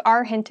I think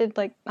are hinted,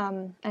 I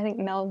think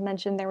Mel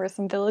mentioned there were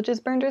some villages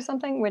burned or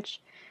something,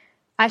 which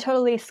I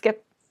totally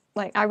skipped.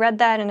 I read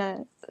that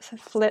and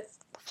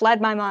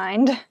fled my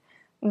mind,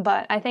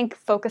 but I think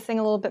focusing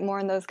a little bit more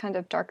on those kind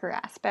of darker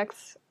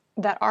aspects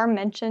that are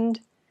mentioned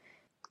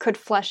could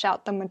flesh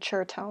out the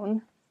mature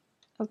tone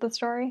of the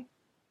story.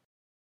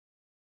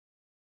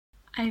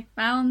 I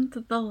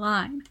found the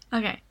line.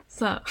 Okay,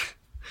 so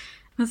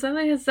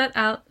Masae has set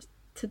out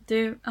to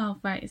do. Oh,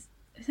 right. Is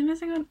it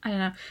missing one? I don't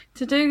know.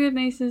 To do good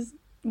nieces.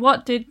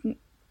 What did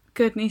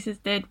good nieces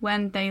did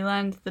when they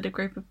learned that a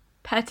group of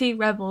petty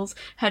rebels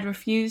had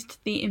refused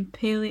the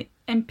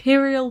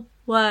imperial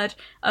word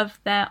of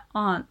their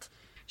aunt.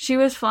 She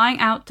was flying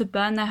out to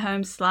burn their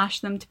homes,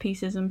 slash them to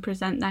pieces, and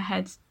present their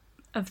heads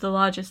of the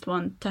largest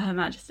one to Her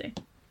Majesty.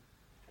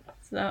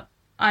 So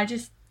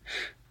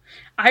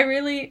I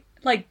really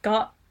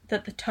got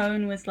that the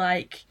tone was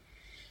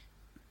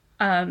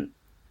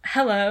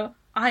hello,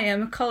 I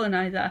am a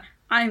colonizer.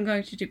 I am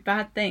going to do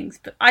bad things,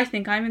 but I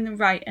think I'm in the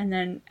right. And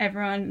then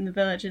everyone in the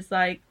village is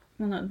well,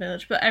 not the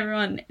village, but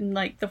everyone in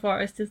the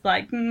forest is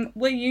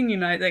we're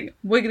unionizing.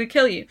 We're going to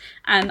kill you.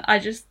 And I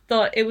just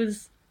thought it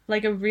was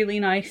a really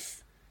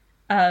nice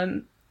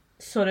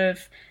sort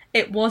of,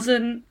 it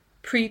wasn't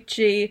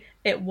preachy.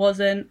 It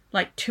wasn't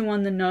too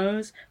on the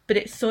nose, but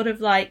it sort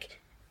of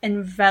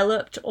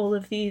enveloped all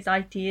of these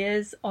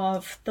ideas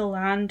of the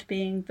land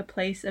being the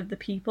place of the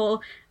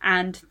people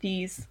and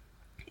these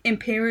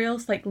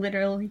imperials,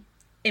 literally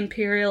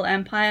imperial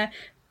empire,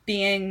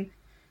 being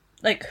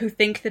who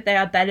think that they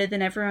are better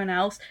than everyone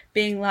else,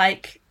 being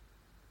what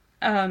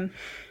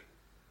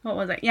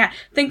was it? Yeah,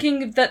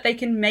 thinking that they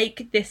can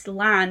make this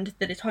land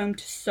that is home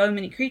to so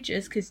many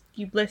creatures, because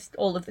you list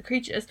all of the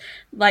creatures,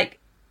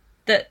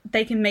 that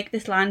they can make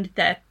this land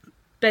their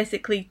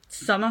basically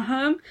summer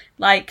home.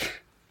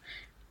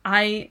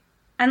 I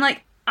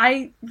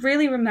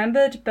really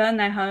remembered burn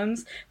their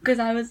homes because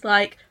I was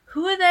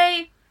who are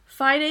they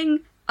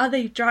fighting? Are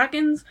they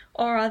dragons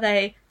or are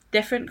they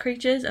different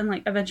creatures?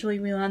 And eventually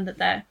we learned that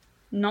they're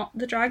not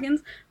the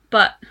dragons,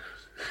 but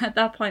at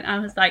that point I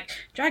was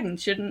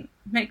dragons shouldn't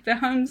make their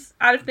homes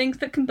out of things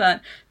that can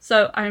burn.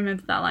 So I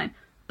remember that line.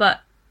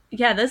 But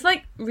yeah, there's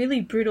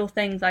really brutal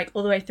things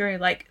all the way through,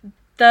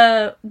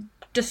 the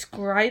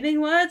describing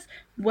words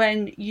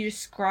when you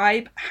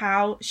describe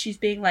how she's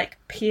being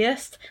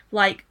pierced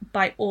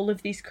by all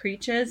of these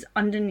creatures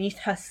underneath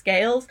her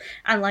scales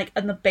and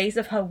on the base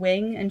of her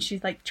wing, and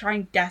she's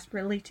trying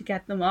desperately to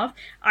get them off.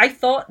 I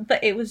thought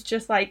that it was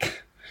just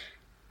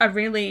a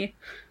really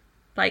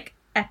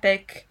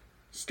epic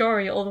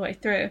story all the way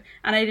through,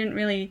 and I didn't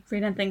really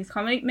read anything as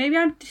comedy. Maybe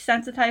I'm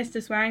desensitized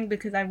to swearing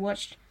because I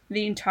watched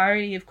the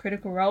entirety of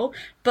Critical Role,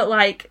 but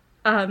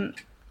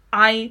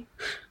I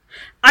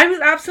was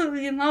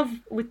absolutely in love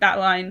with that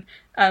line,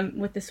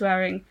 with the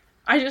swearing.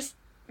 I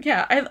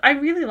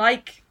really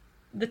like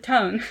the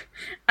tone,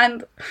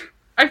 and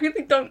I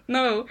really don't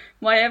know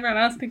why everyone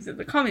else thinks it's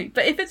a comedy.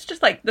 But if it's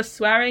just the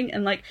swearing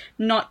and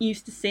not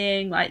used to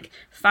seeing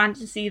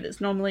fantasy that's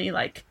normally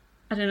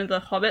I don't know, The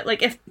Hobbit.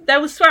 If there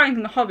was swearing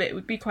in The Hobbit, it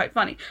would be quite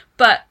funny.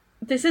 But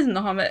this isn't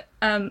The Hobbit,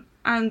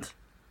 and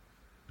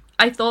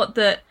I thought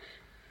that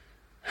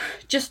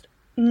just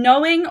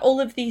knowing all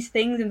of these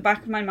things in the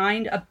back of my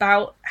mind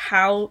about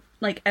how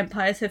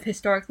empires have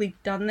historically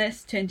done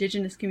this to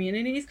indigenous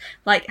communities,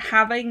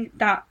 having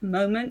that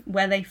moment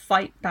where they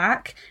fight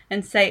back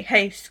and say,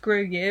 hey,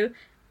 screw you,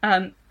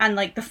 and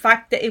the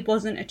fact that it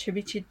wasn't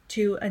attributed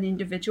to an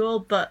individual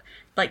but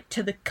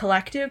to the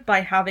collective by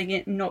having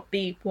it not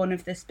be one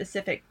of the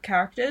specific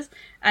characters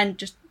and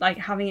just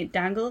having it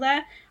dangle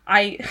there,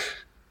 I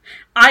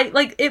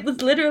it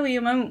was literally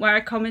a moment where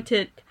I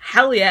commented,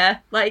 hell yeah,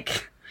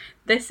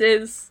 this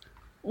is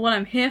what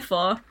I'm here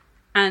for.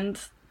 And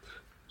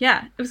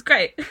yeah, it was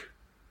great.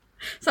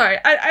 Sorry,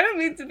 I don't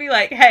mean to be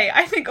hey,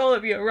 I think all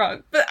of you are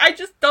wrong, but I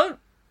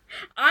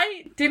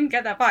didn't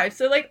get that vibe.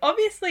 So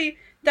obviously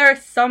there are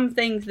some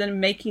things that are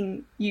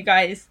making you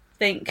guys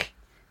think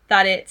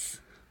that it's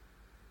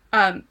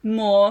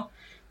more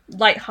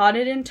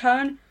lighthearted in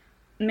tone.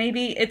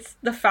 Maybe it's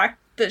the fact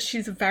that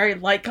she's a very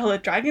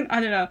light-colored dragon, I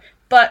don't know.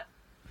 But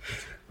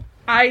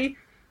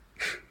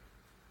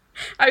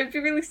I would be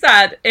really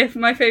sad if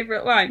my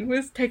favourite line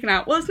was taken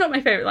out. Well, it's not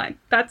my favourite line.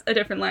 That's a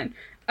different line.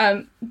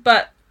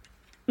 But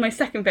my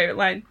second favourite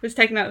line was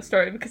taken out of the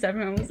story because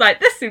everyone was like,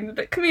 this seems a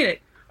bit comedic.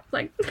 I was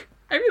like,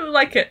 I really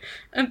like it.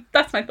 And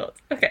that's my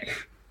thoughts. Okay.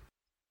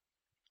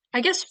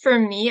 I guess for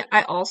me,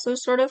 I also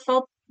sort of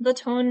felt the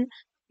tone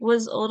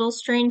was a little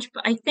strange,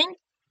 but I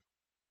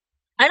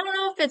don't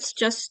know if it's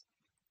just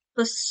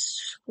the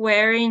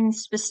swearing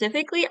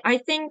specifically. I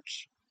think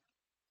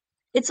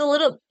it's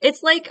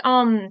like,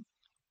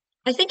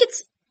 I think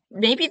it's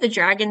maybe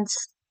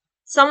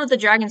some of the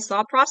dragon's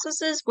thought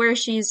processes where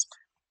she's,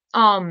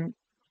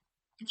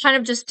 kind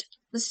of just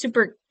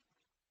super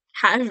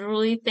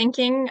casually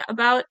thinking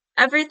about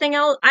everything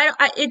else.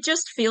 It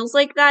just feels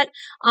like that.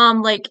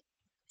 Like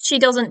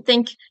she's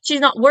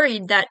not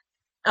worried that,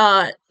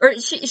 or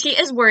she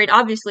is worried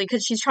obviously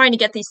because she's trying to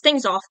get these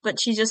things off, but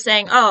she's just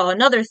saying, oh,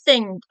 another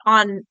thing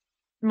on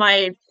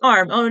my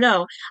arm. Oh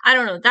no. I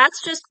don't know.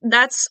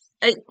 That's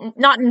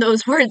not in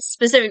those words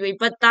specifically,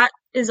 but that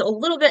is a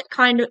little bit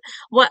kind of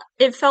what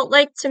it felt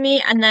like to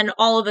me. And then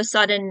all of a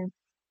sudden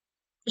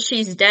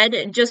she's dead.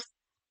 It just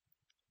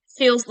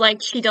feels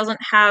like she doesn't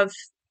have,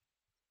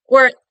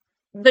 or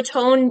the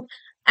tone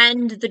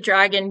and the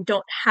dragon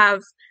don't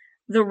have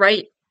the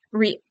right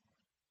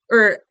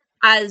or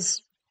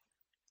as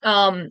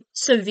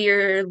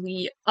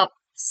severely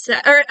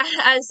upset or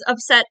as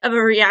upset of a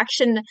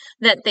reaction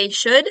that they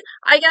should,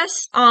 I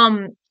guess.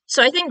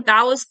 So I think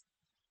that was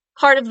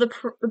part of the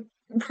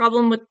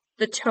problem with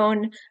the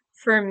tone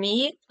for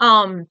me.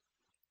 But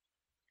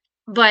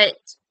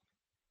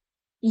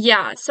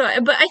yeah,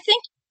 but I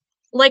think,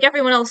 like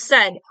everyone else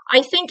said,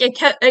 I think it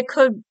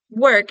could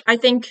work. I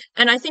think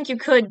you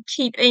could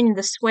keep in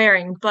the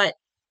swearing, but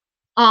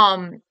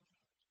I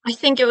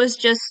think it was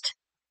just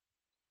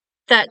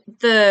that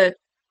I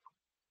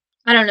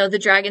don't know, the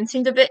dragon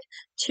seemed a bit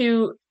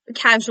too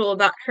casual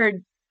about her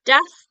death,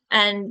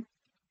 and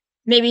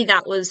maybe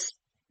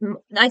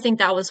I think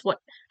that was what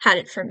had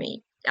it for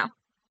me. Yeah.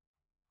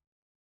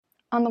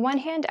 On the one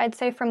hand, I'd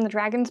say from the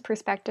dragon's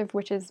perspective,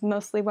 which is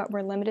mostly what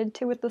we're limited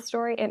to with the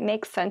story, it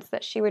makes sense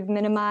that she would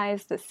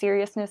minimize the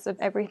seriousness of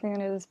everything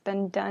that has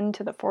been done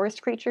to the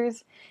forest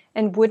creatures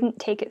and wouldn't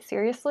take it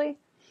seriously.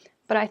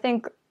 But I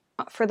think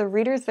for the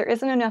readers, there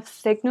isn't enough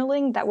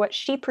signaling that what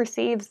she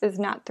perceives is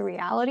not the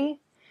reality,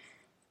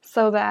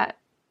 so that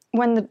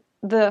when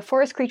the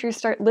forest creatures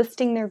start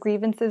listing their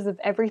grievances of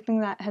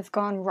everything that has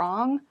gone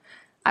wrong,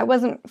 I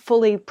wasn't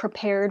fully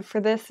prepared for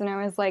this, and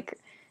I was like,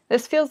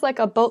 this feels like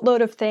a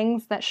boatload of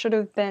things that should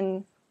have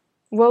been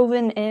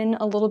woven in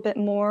a little bit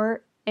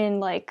more in,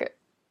 like,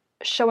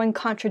 showing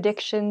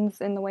contradictions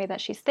in the way that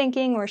she's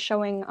thinking, or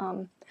showing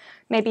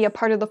maybe a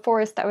part of the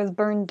forest that was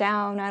burned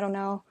down, I don't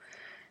know.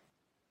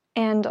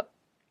 And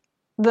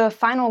the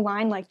final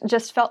line, like,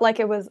 just felt like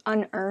it was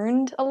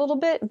unearned a little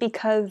bit,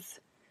 because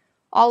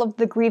all of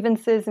the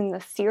grievances and the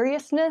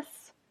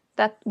seriousness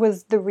that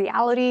was the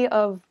reality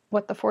of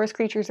what the forest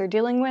creatures are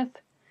dealing with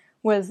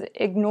was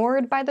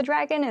ignored by the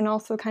dragon, and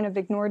also kind of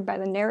ignored by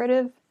the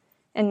narrative,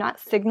 and not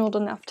signaled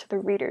enough to the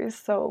readers.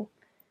 So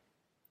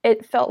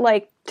it felt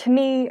like, to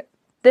me,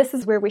 this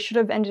is where we should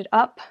have ended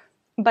up,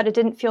 but it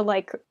didn't feel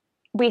like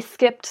we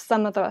skipped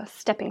some of the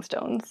stepping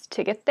stones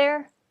to get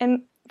there,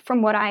 and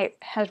from what I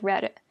had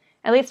read it,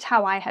 at least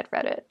how I had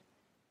read it,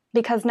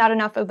 because not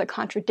enough of the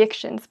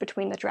contradictions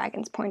between the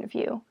dragon's point of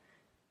view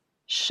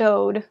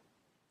showed,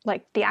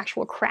 like, the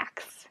actual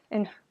cracks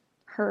in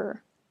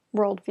her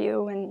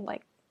worldview, and,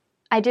 like,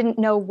 I didn't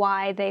know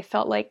why they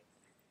felt like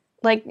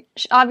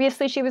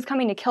obviously she was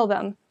coming to kill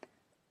them,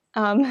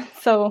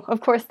 so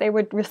of course they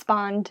would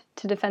respond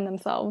to defend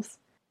themselves.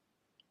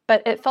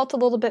 But it felt a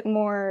little bit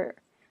more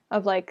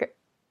of, like,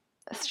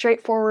 a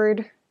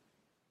straightforward,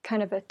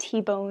 kind of a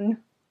T-bone,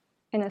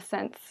 in a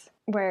sense,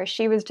 where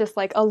she was just,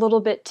 like, a little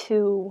bit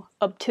too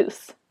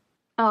obtuse.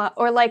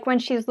 Or, like, when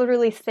she's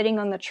literally sitting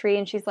on the tree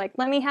and she's like,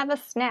 let me have a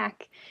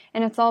snack,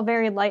 and it's all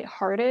very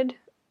lighthearted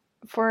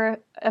for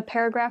a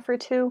paragraph or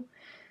two,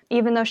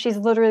 even though she's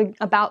literally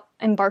about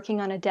embarking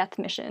on a death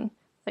mission,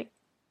 like,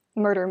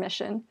 murder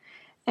mission.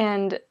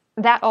 And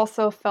that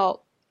also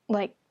felt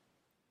like,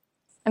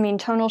 I mean,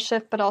 tonal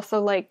shift, but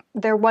also, like,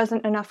 there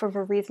wasn't enough of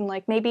a reason.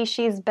 Like, maybe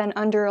she's been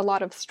under a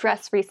lot of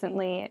stress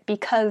recently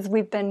because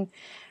we've been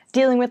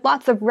dealing with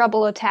lots of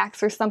rebel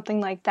attacks or something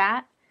like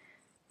that,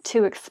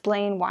 to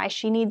explain why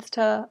she needs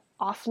to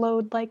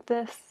offload like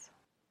this.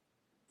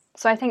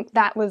 So I think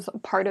that was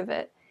part of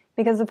it.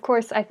 Because, of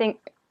course, I think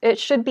it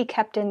should be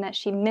kept in that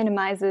she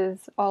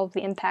minimizes all of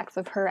the impacts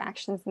of her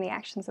actions and the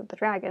actions of the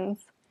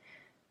dragons.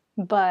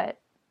 But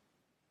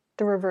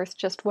the reverse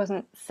just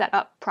wasn't set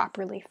up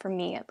properly for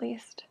me, at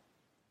least.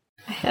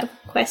 I have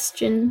a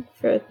question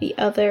for the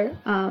other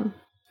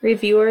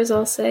reviewers,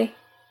 I'll say.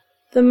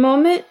 The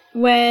moment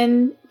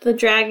when the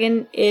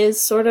dragon is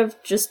sort of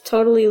just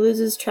totally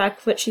loses track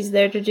of what she's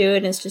there to do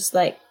and is just,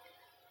 like,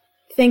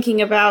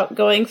 thinking about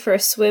going for a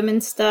swim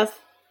and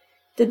stuff,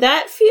 did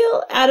that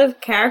feel out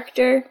of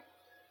character?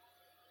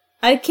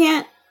 I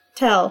can't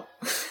tell.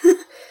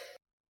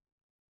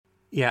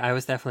 Yeah, I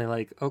was definitely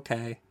like,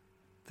 okay,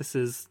 this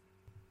is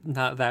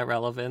not that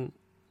relevant.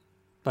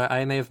 But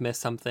I may have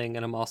missed something,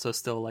 and I'm also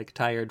still like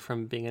tired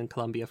from being in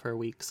Colombia for a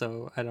week,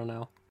 so I don't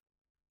know.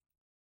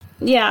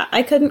 Yeah,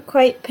 I couldn't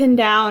quite pin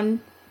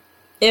down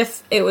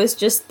if it was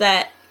just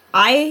that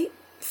I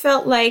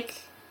felt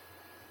like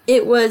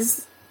it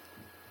was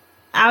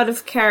out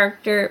of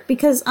character,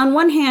 because on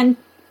one hand,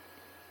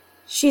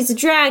 she's a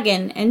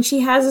dragon, and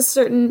she has a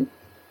certain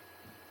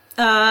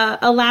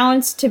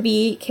allowance to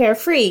be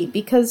carefree,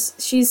 because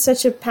she's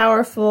such a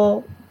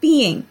powerful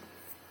being.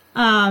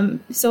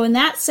 So in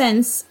that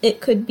sense, it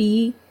could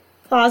be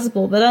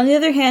plausible. But on the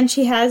other hand,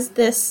 she has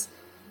this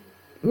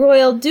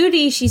royal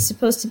duty she's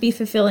supposed to be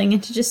fulfilling,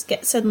 and to just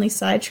get suddenly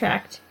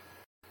sidetracked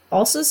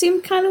also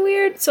seemed kind of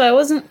weird. So I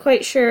wasn't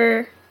quite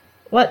sure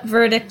what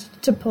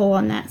verdict to pull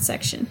on that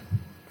section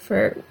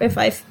for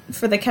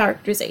the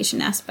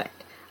characterization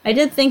aspect. I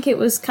did think it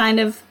was kind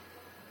of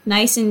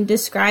nice in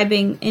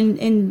describing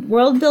in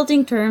world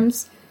building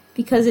terms,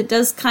 because it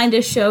does kind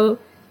of show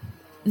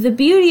the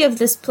beauty of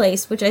this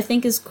place, which I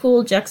think is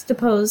cool,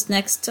 juxtaposed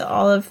next to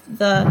all of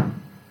the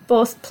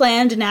both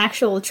planned and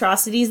actual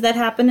atrocities that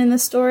happen in the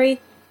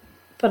story.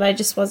 But I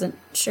just wasn't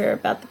sure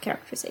about the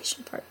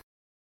characterization part.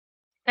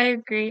 I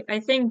agree. I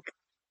think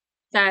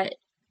that,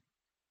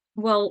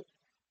 well,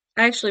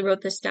 I actually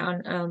wrote this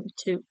down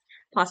to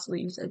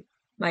possibly use as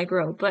my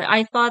grow, but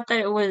I thought that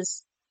it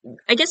was,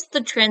 I guess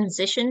the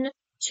transition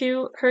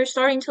to her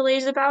starting to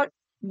laze about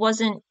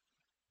wasn't,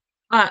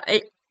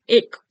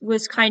 it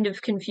was kind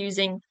of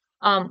confusing.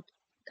 Similar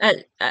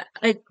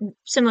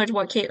to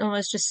what Caitlin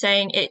was just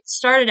saying,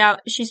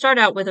 she started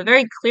out with a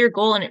very clear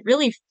goal, and it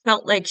really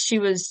felt like she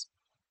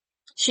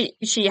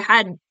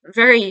had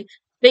very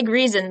big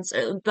reasons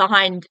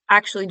behind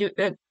actually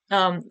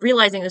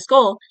realizing this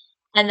goal,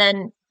 and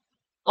then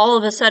all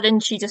of a sudden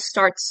she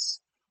starts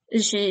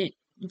to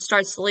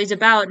laze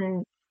about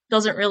and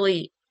doesn't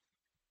really,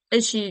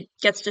 she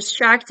gets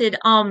distracted.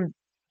 And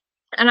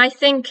I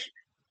think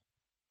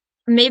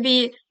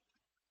maybe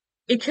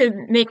it could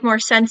make more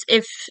sense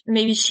if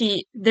maybe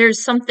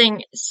there's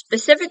something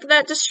specific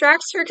that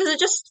distracts her, because it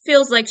just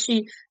feels like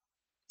she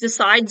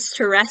decides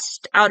to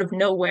rest out of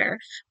nowhere.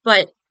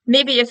 But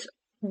maybe if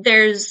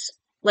there's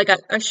like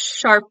a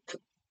sharp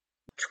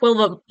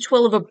twill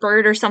of a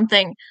bird or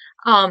something,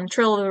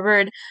 trill of a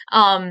bird,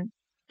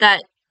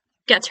 that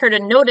gets her to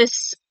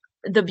notice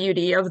the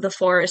beauty of the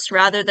forest,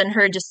 rather than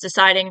her just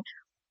deciding,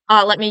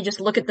 let me just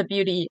look at the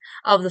beauty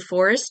of the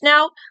forest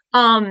now,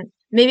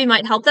 maybe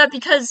might help that.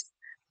 Because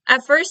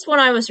at first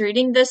when I was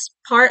reading this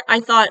part,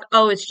 I thought,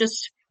 oh, it's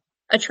just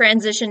a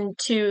transition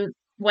to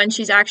when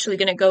she's actually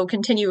going to go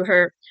continue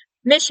her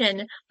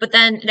mission, but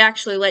then it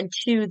actually led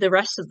to the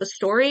rest of the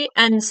story.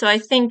 And so I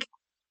think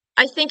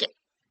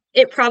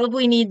it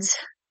probably needs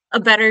a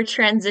better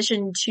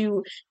transition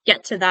to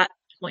get to that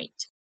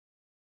point.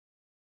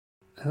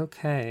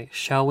 Okay,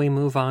 shall we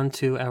move on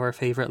to our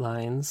favorite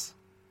lines?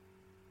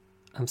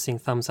 I'm seeing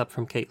thumbs up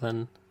from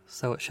Caitlin,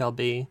 so it shall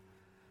be.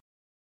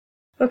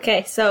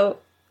 Okay, so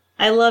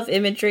I love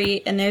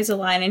imagery, and there's a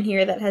line in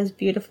here that has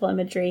beautiful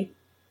imagery.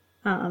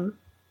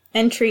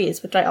 And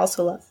trees, which I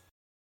also love.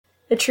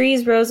 The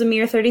trees rose a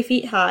mere 30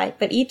 feet high,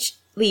 but each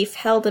leaf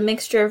held a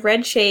mixture of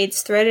red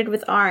shades threaded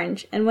with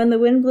orange, and when the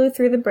wind blew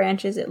through the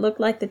branches, it looked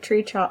like the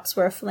tree tops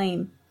were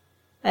aflame.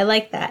 I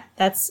like that.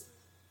 That's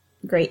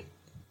great,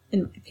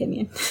 in my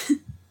opinion.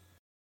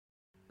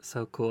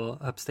 So cool.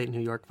 Upstate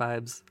New York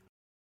vibes.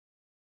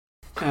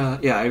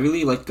 Yeah, I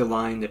really like the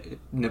line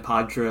that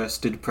Nepadra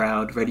stood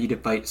proud, ready to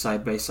fight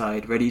side by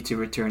side, ready to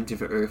return to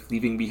the earth,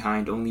 leaving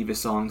behind only the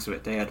songs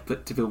that they had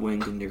put to the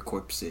wind in their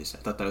corpses. I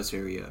thought that was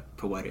very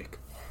poetic.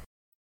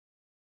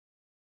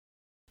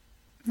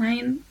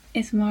 Mine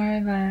is more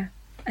of a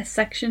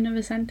section of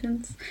a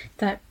sentence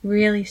that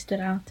really stood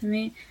out to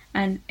me,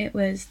 and it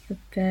was the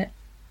bit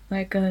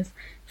where it goes,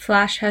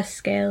 flash her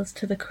scales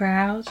to the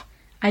crowd.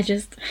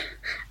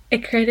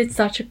 It created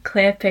such a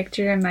clear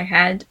picture in my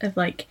head of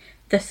like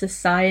the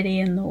society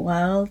and the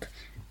world,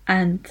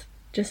 and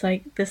just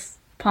like this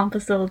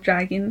pompous little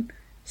dragon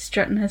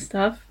strutting her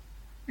stuff.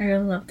 I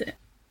really loved it.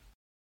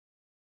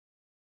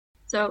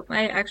 So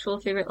my actual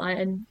favorite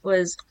line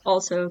was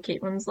also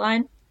Caitlin's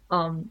line.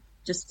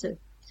 Just to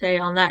say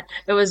on that,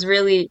 it was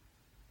really,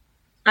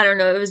 I don't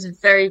know, it was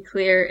very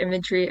clear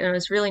imagery, and it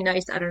was really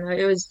nice. I don't know,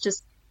 it was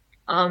just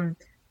the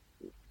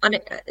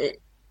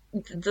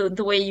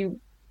way you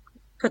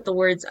put the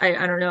words.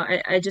 I don't know.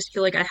 I just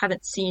feel like I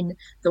haven't seen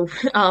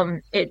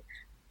it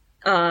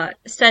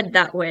said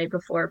that way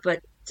before. But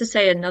to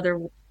say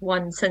another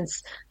one,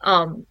 since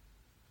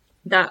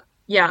that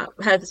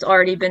has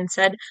already been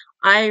said,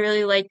 I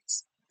really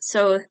liked.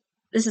 So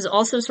this is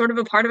also sort of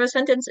a part of a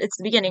sentence. It's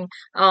the beginning.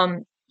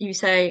 You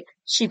say,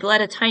 she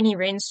bled a tiny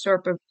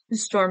rainstorm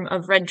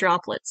of red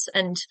droplets.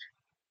 And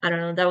I don't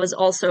know, that was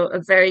also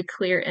a very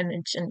clear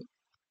image. And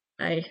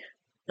I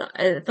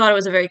thought it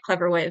was a very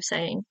clever way of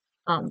saying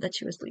that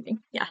she was leaving.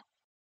 Yeah.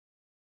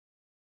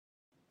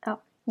 Oh,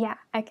 yeah,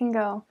 I can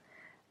go.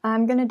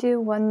 I'm going to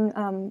do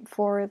one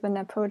for the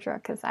Nepadra,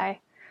 because I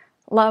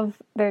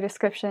Love their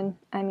description.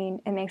 I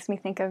mean, it makes me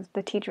think of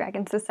the Tea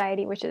Dragon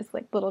Society, which is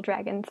like little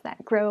dragons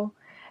that grow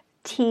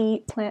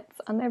tea plants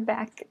on their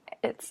back.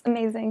 It's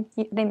amazing.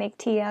 They make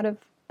tea out of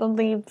the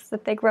leaves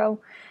that they grow.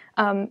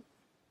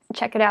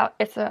 Check it out.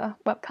 It's a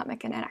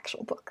webcomic and an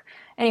actual book.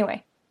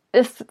 Anyway,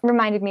 this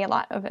reminded me a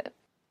lot of it.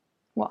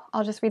 Well,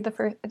 I'll just read the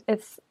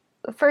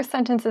first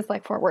sentence is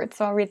like 4 words,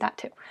 so I'll read that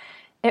too.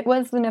 It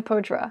was the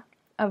Nepodra.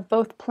 Of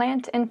both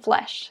plant and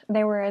flesh,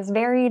 they were as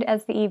varied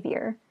as the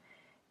Aevir.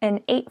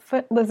 An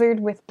 8-foot lizard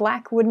with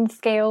black wooden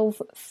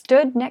scales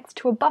stood next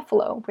to a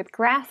buffalo with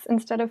grass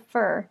instead of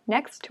fur,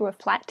 next to a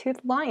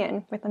flat-toothed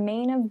lion with a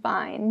mane of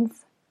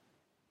vines.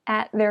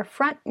 At their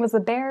front was a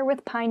bear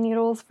with pine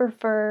needles for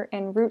fur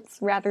and roots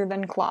rather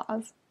than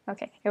claws.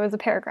 Okay, it was a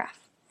paragraph.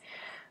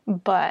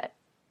 But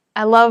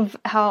I love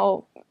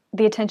how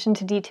the attention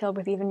to detail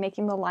with even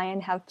making the lion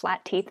have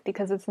flat teeth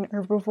because it's an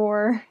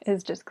herbivore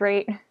is just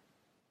great.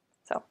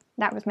 So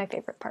that was my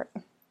favorite part.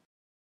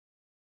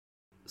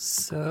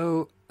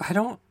 So I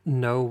don't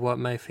know what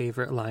my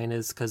favorite line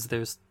is because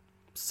there's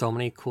so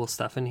many cool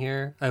stuff in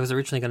here. I was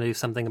originally going to do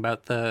something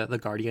about the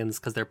Guardians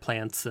because they're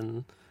plants,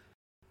 and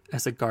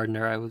as a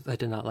gardener, I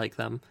did not like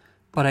them.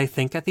 But I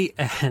think at the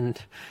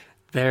end,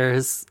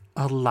 there's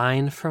a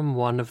line from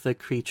one of the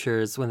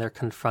creatures when they're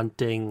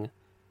confronting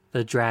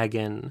the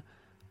dragon.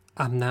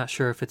 I'm not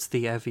sure if it's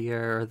the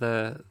Aevir or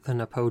the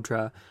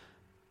Nepodra,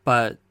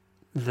 but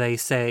they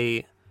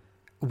say,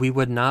 "We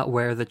would not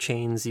wear the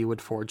chains you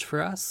would forge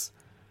for us."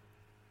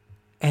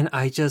 And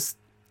I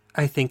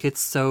think it's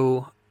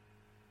so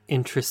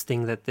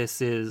interesting that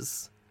this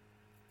is,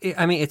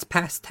 I mean, it's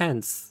past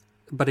tense,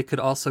 but it could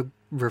also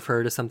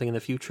refer to something in the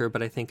future.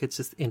 But I think it's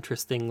just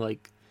interesting,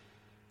 like,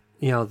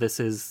 you know,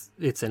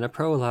 it's in a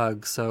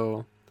prologue,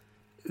 so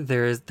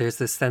there's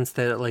this sense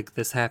that, like,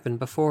 this happened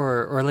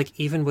before, or, like,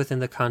 even within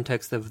the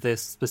context of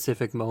this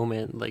specific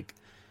moment, like,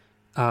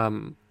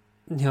 you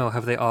know,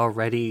 have they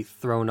already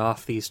thrown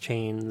off these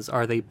chains?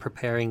 Are they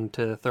preparing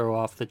to throw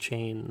off the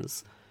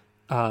chains?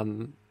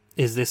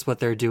 Is this what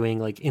they're doing,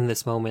 like, in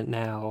this moment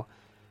now?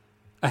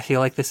 I feel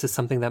like this is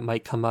something that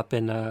might come up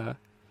in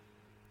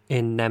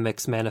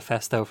Nemik's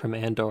manifesto from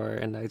Andor,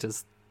 and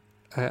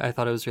I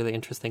thought it was really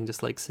interesting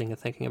just, like, seeing and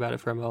thinking about it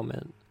for a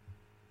moment.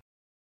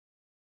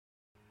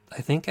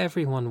 I think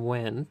everyone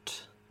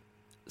went.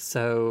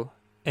 So,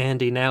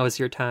 Andy, now is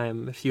your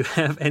time. If you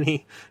have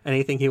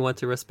anything you want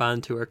to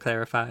respond to or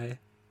clarify.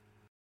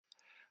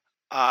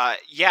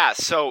 Yeah,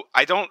 so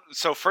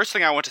first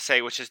thing I want to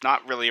say, which is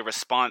not really a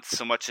response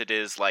so much it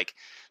is like,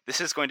 this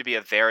is going to be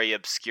a very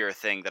obscure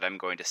thing that I'm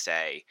going to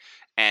say.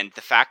 And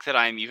the fact that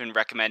I'm even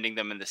recommending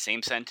them in the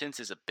same sentence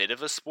is a bit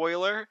of a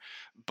spoiler,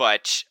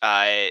 but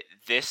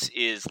this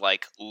is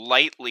like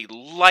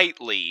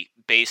lightly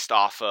based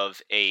off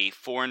of a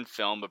foreign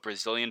film, a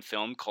Brazilian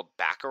film called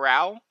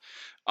Bacurau.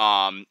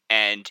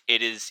 And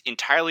it is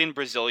entirely in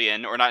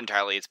Brazilian, or not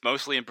entirely, it's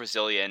mostly in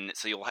Brazilian,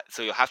 so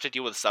you'll have to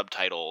deal with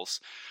subtitles.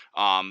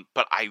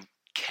 But I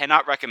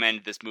cannot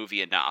recommend this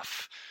movie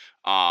enough.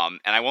 And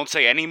I won't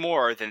say any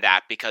more than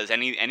that, because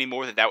any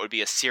more than that would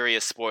be a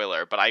serious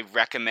spoiler. But I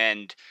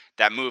recommend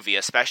that movie,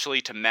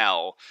 especially to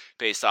Mel,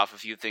 based off a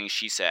few things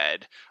she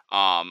said.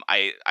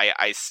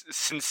 I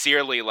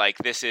sincerely, like,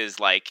 this is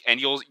like,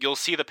 and you'll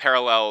see the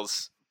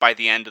parallels by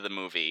the end of the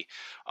movie.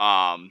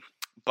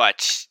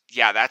 But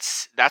yeah,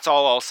 that's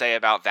all I'll say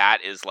about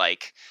that. Is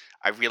like,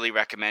 I really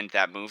recommend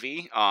that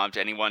movie to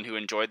anyone who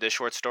enjoyed this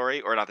short story,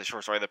 or not the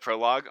short story, the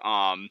prologue.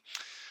 Oh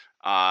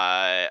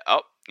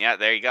yeah,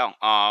 there you go.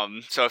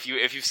 So if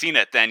you've seen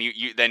it, then you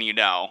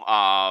know.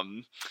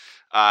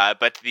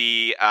 But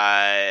the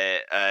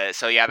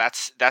so yeah,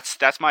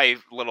 that's my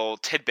little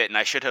tidbit, and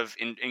I should have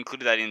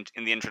included that in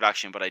the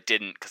introduction, but I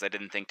didn't, because I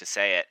didn't think to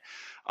say it.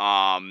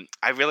 I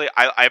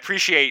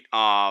appreciate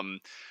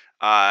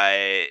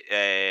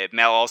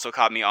Mel also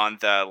caught me on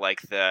the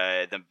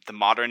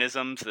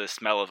modernisms, the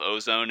smell of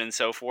ozone and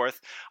so forth.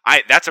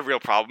 That's a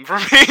real problem for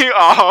me.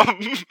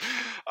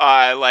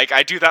 Like,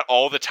 I do that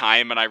all the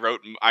time, and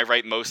I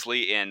write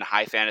mostly in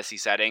high fantasy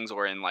settings,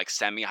 or in like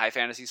semi high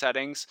fantasy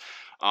settings.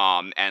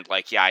 And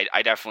like, yeah,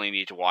 I definitely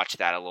need to watch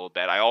that a little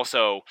bit.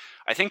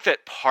 I think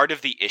that part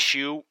of the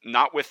issue,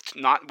 not with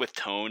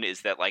tone,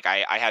 is that, like,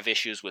 I have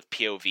issues with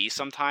POV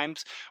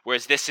sometimes,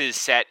 whereas this is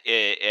set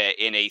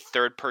in a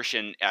third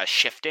person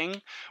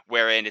shifting,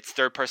 wherein it's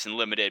third person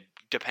limited.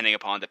 Depending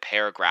upon the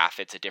paragraph,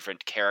 it's a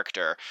different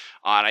character.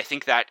 And I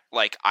think that,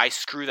 like, I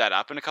screw that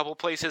up in a couple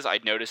places,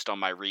 I'd noticed on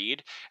my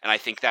read, and I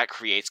think that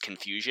creates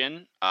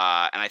confusion.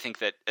 And I think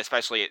that,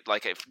 especially,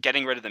 like, if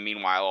getting rid of the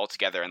meanwhile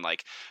altogether, and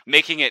like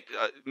making it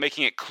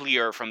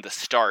clear from the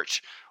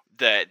start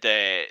that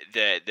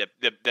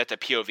the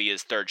POV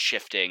is third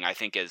shifting, I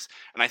think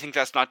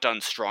that's not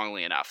done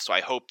strongly enough. So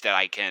I hope that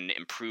I can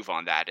improve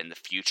on that in the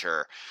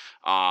future.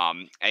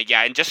 And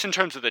yeah, and just in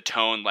terms of the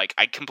tone, like,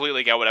 I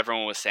completely get what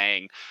everyone was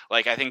saying.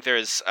 Like, I think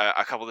there's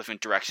a couple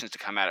different directions to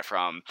come at it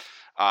from.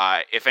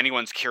 If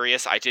anyone's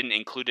curious, I didn't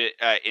include it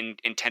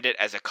intend it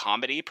as a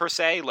comedy per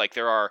se. Like,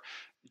 there are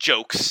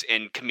jokes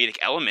and comedic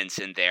elements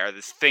in there.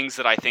 There's things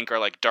that I think are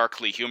like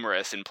darkly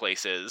humorous in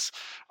places.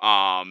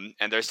 And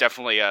there's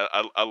definitely a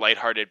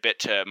lighthearted bit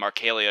to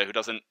Marcalia, who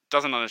doesn't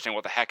understand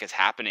what the heck is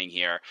happening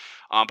here.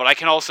 But I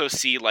can also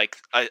see like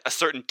a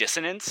certain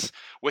dissonance,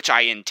 which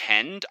I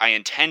intend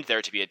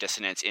there to be a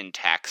dissonance in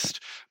text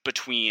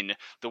between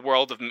the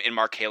world in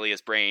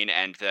Marcalia's brain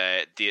and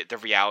the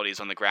realities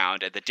on the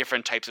ground, and the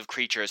different types of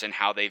creatures and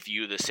how they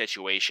view the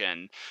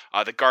situation.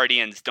 The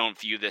Guardians don't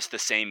view this the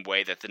same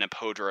way that the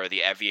Nepodra or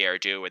the Evier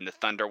do, and the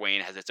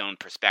Thunderwayne has its own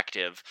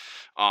perspective.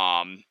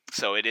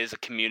 So it is a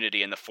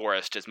community in the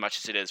forest as much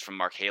as it is from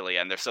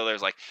Marcalia, and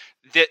there's like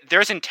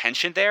there's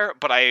intention there,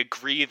 but I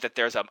agree that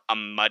there's a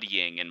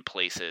muddying in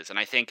places, and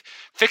I think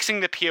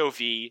fixing the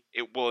POV,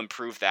 it will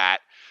improve that.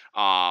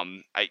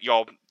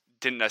 Y'all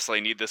didn't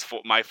necessarily need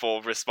my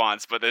full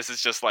response, but this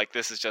is just like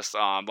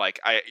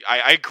I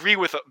agree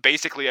with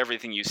basically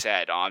everything you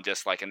said.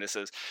 Just like, and this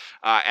is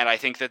and I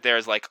think that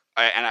there's like,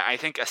 and I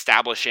think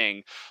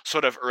establishing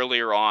sort of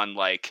earlier on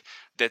like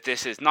that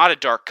this is not a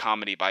dark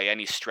comedy by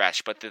any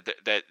stretch, but the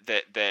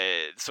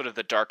sort of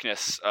the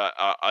darkness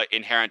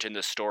inherent in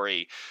the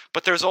story.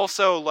 But there's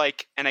also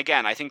like, and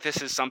again, I think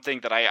this is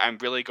something that I'm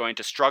really going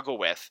to struggle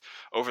with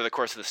over the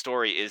course of the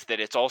story, is that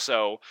it's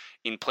also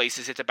in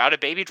places it's about a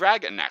baby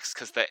dragon next,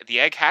 because the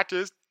egg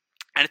hatches.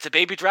 And it's a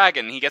baby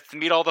dragon. He gets to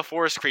meet all the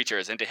forest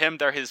creatures, and to him,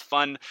 they're his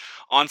fun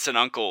aunts and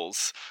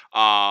uncles who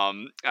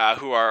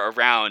are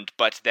around.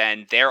 But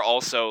then they're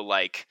also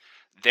like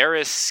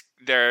they're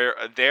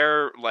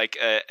like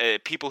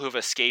people who've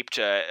escaped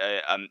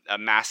a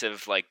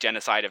massive like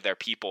genocide of their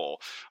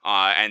people,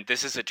 and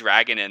this is a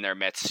dragon in their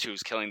midst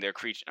who's killing their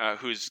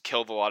who's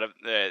killed a lot of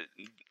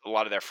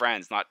their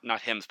friends,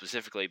 not him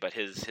specifically, but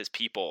his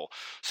people.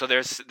 So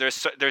there's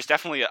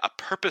definitely a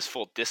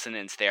purposeful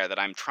dissonance there that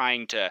I'm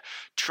trying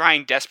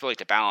desperately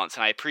to balance,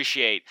 and I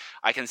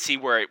can see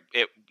where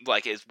it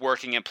like is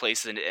working in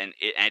places and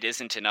it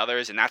isn't in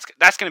others, and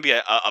that's going to be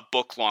a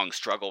book long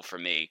struggle for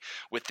me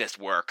with this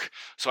work.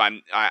 So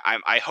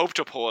I hope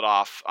to pull it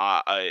off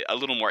a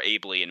little more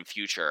ably in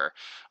future.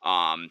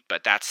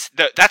 But that's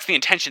the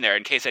intention there,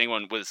 in case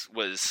anyone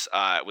was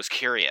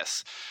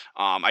curious.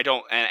 I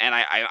don't,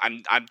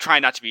 and I'm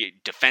trying not to be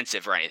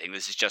defensive or anything.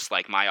 This is just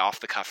like my off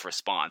the cuff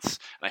response,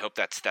 and I hope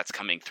that's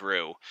coming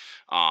through.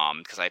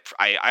 Because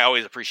I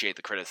always appreciate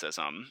the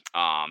criticism.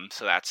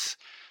 So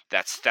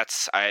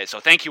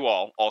thank you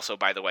all also,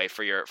 by the way,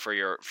 for your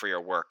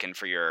work and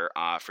for your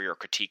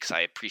critiques. I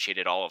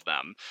appreciated all of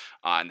them,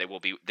 and they will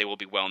be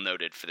well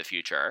noted for the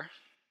future.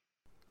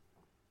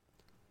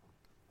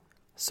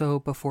 So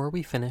before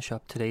we finish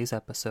up today's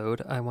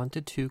episode, I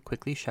wanted to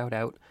quickly shout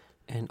out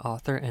an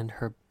author and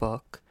her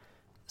book.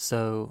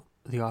 So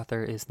the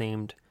author is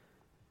named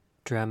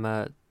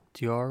Drema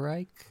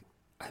Dioraik.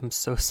 I'm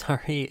so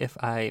sorry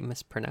if I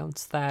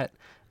mispronounced that.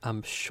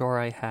 I'm sure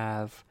I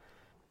have.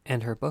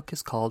 And her book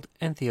is called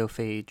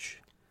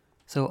Entheophage.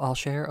 So I'll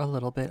share a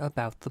little bit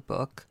about the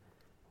book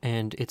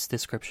and its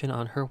description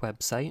on her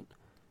website.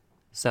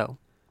 So,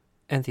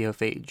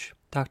 Entheophage.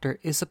 Dr.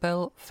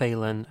 Isabel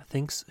Phelan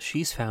thinks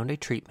she's found a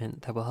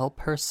treatment that will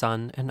help her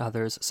son and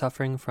others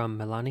suffering from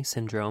Melani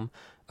syndrome,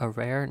 a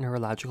rare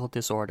neurological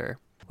disorder.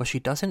 What she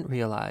doesn't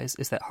realize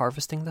is that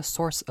harvesting the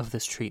source of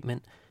this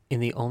treatment in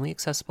the only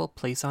accessible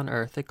place on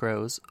Earth it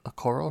grows, a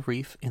coral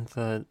reef in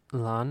the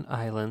Lan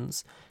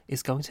Islands,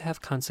 is going to have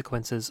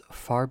consequences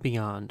far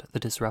beyond the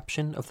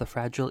disruption of the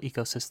fragile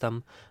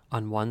ecosystem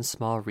on one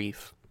small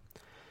reef.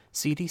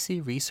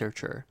 CDC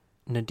researcher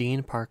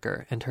Nadine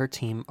Parker and her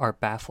team are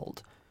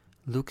baffled.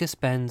 Lucas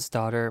Ben's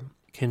daughter,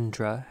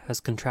 Kindra, has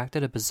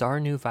contracted a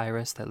bizarre new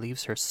virus that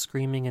leaves her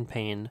screaming in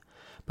pain,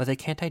 but they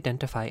can't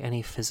identify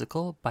any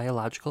physical,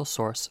 biological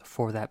source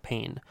for that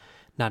pain.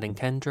 Not in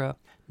Kendra,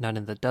 not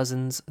in the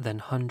dozens, then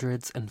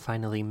hundreds, and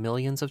finally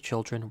millions of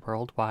children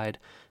worldwide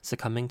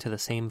succumbing to the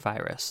same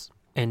virus.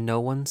 And no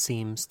one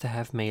seems to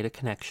have made a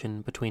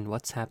connection between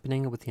what's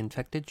happening with the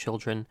infected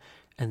children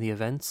and the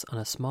events on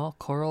a small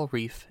coral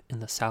reef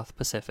in the South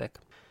Pacific.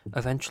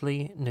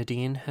 Eventually,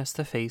 Nadine has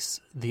to face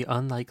the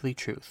unlikely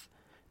truth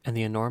and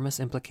the enormous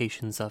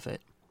implications of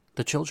it.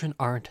 The children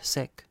aren't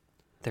sick.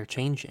 They're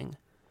changing.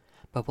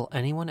 But will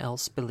anyone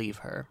else believe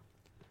her?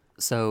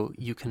 So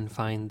you can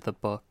find the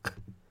book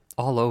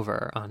all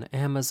over, on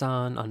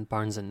Amazon, on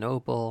Barnes &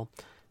 Noble.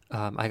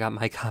 I got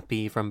my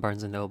copy from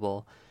Barnes &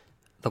 Noble.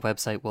 The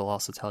website will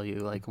also tell you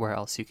like where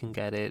else you can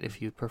get it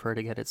if you prefer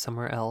to get it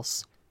somewhere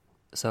else.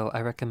 So I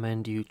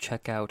recommend you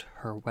check out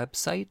her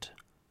website,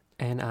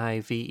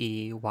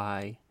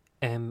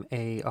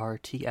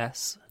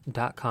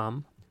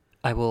 NIVEYMARTS.com.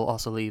 I will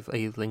also leave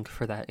a link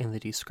for that in the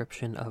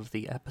description of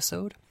the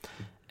episode.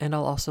 And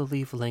I'll also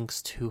leave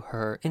links to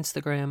her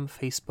Instagram,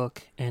 Facebook,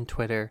 and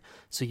Twitter,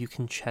 so you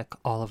can check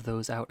all of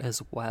those out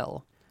as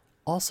well.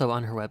 Also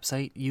on her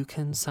website, you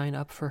can sign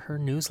up for her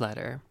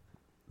newsletter.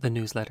 The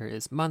newsletter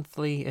is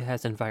monthly. It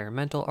has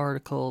environmental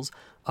articles,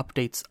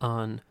 updates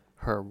on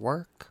her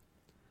work.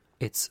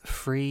 It's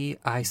free.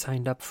 I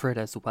signed up for it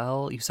as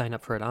well. You sign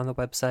up for it on the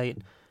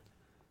website.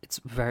 It's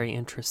very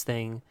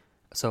interesting.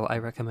 So I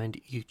recommend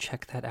you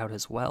check that out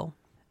as well.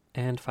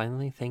 And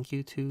finally, thank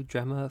you to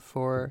Gemma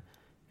for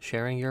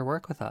sharing your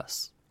work with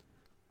us.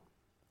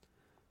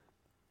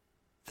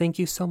 Thank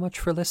you so much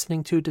for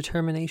listening to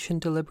Determination,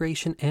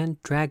 Deliberation,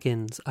 and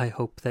Dragons. I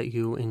hope that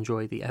you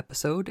enjoyed the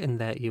episode and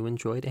that you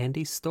enjoyed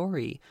Andy's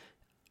story.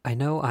 I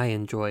know I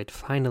enjoyed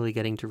finally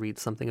getting to read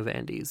something of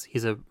Andy's.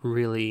 He's a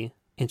really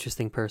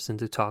interesting person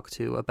to talk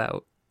to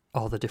about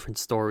all the different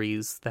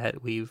stories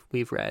that we've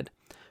read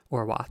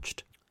or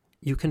watched.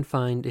 You can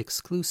find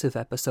exclusive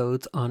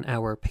episodes on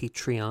our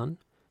Patreon,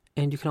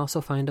 and you can also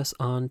find us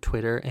on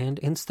Twitter and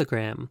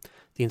Instagram.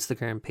 The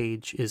Instagram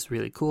page is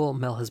really cool.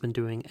 Mel has been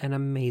doing an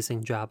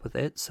amazing job with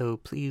it, so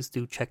please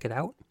do check it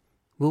out.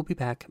 We'll be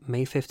back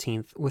May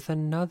 15th with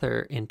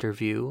another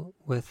interview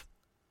with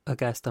a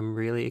guest I'm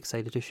really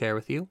excited to share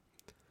with you.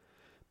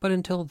 But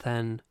until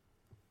then,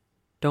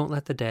 don't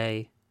let the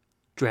day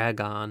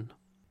drag on.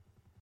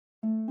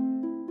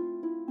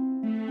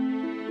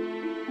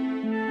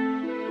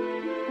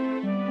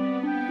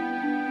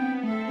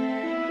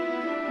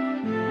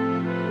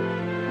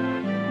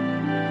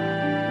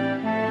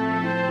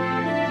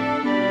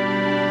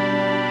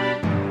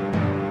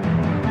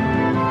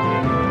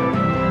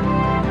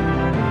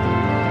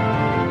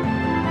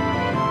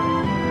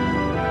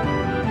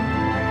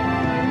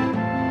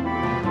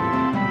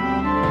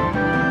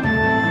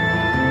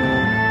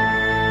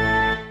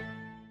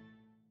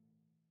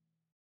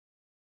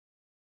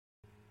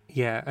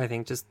 Yeah, I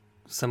think just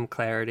some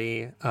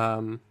clarity.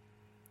 Oh,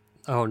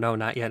 no,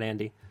 not yet,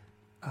 Andy.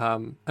 I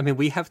mean,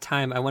 we have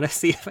time. I want to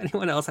see if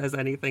anyone else has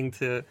anything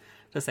to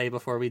say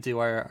before we do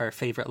our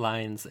favorite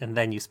lines, and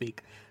then you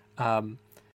speak.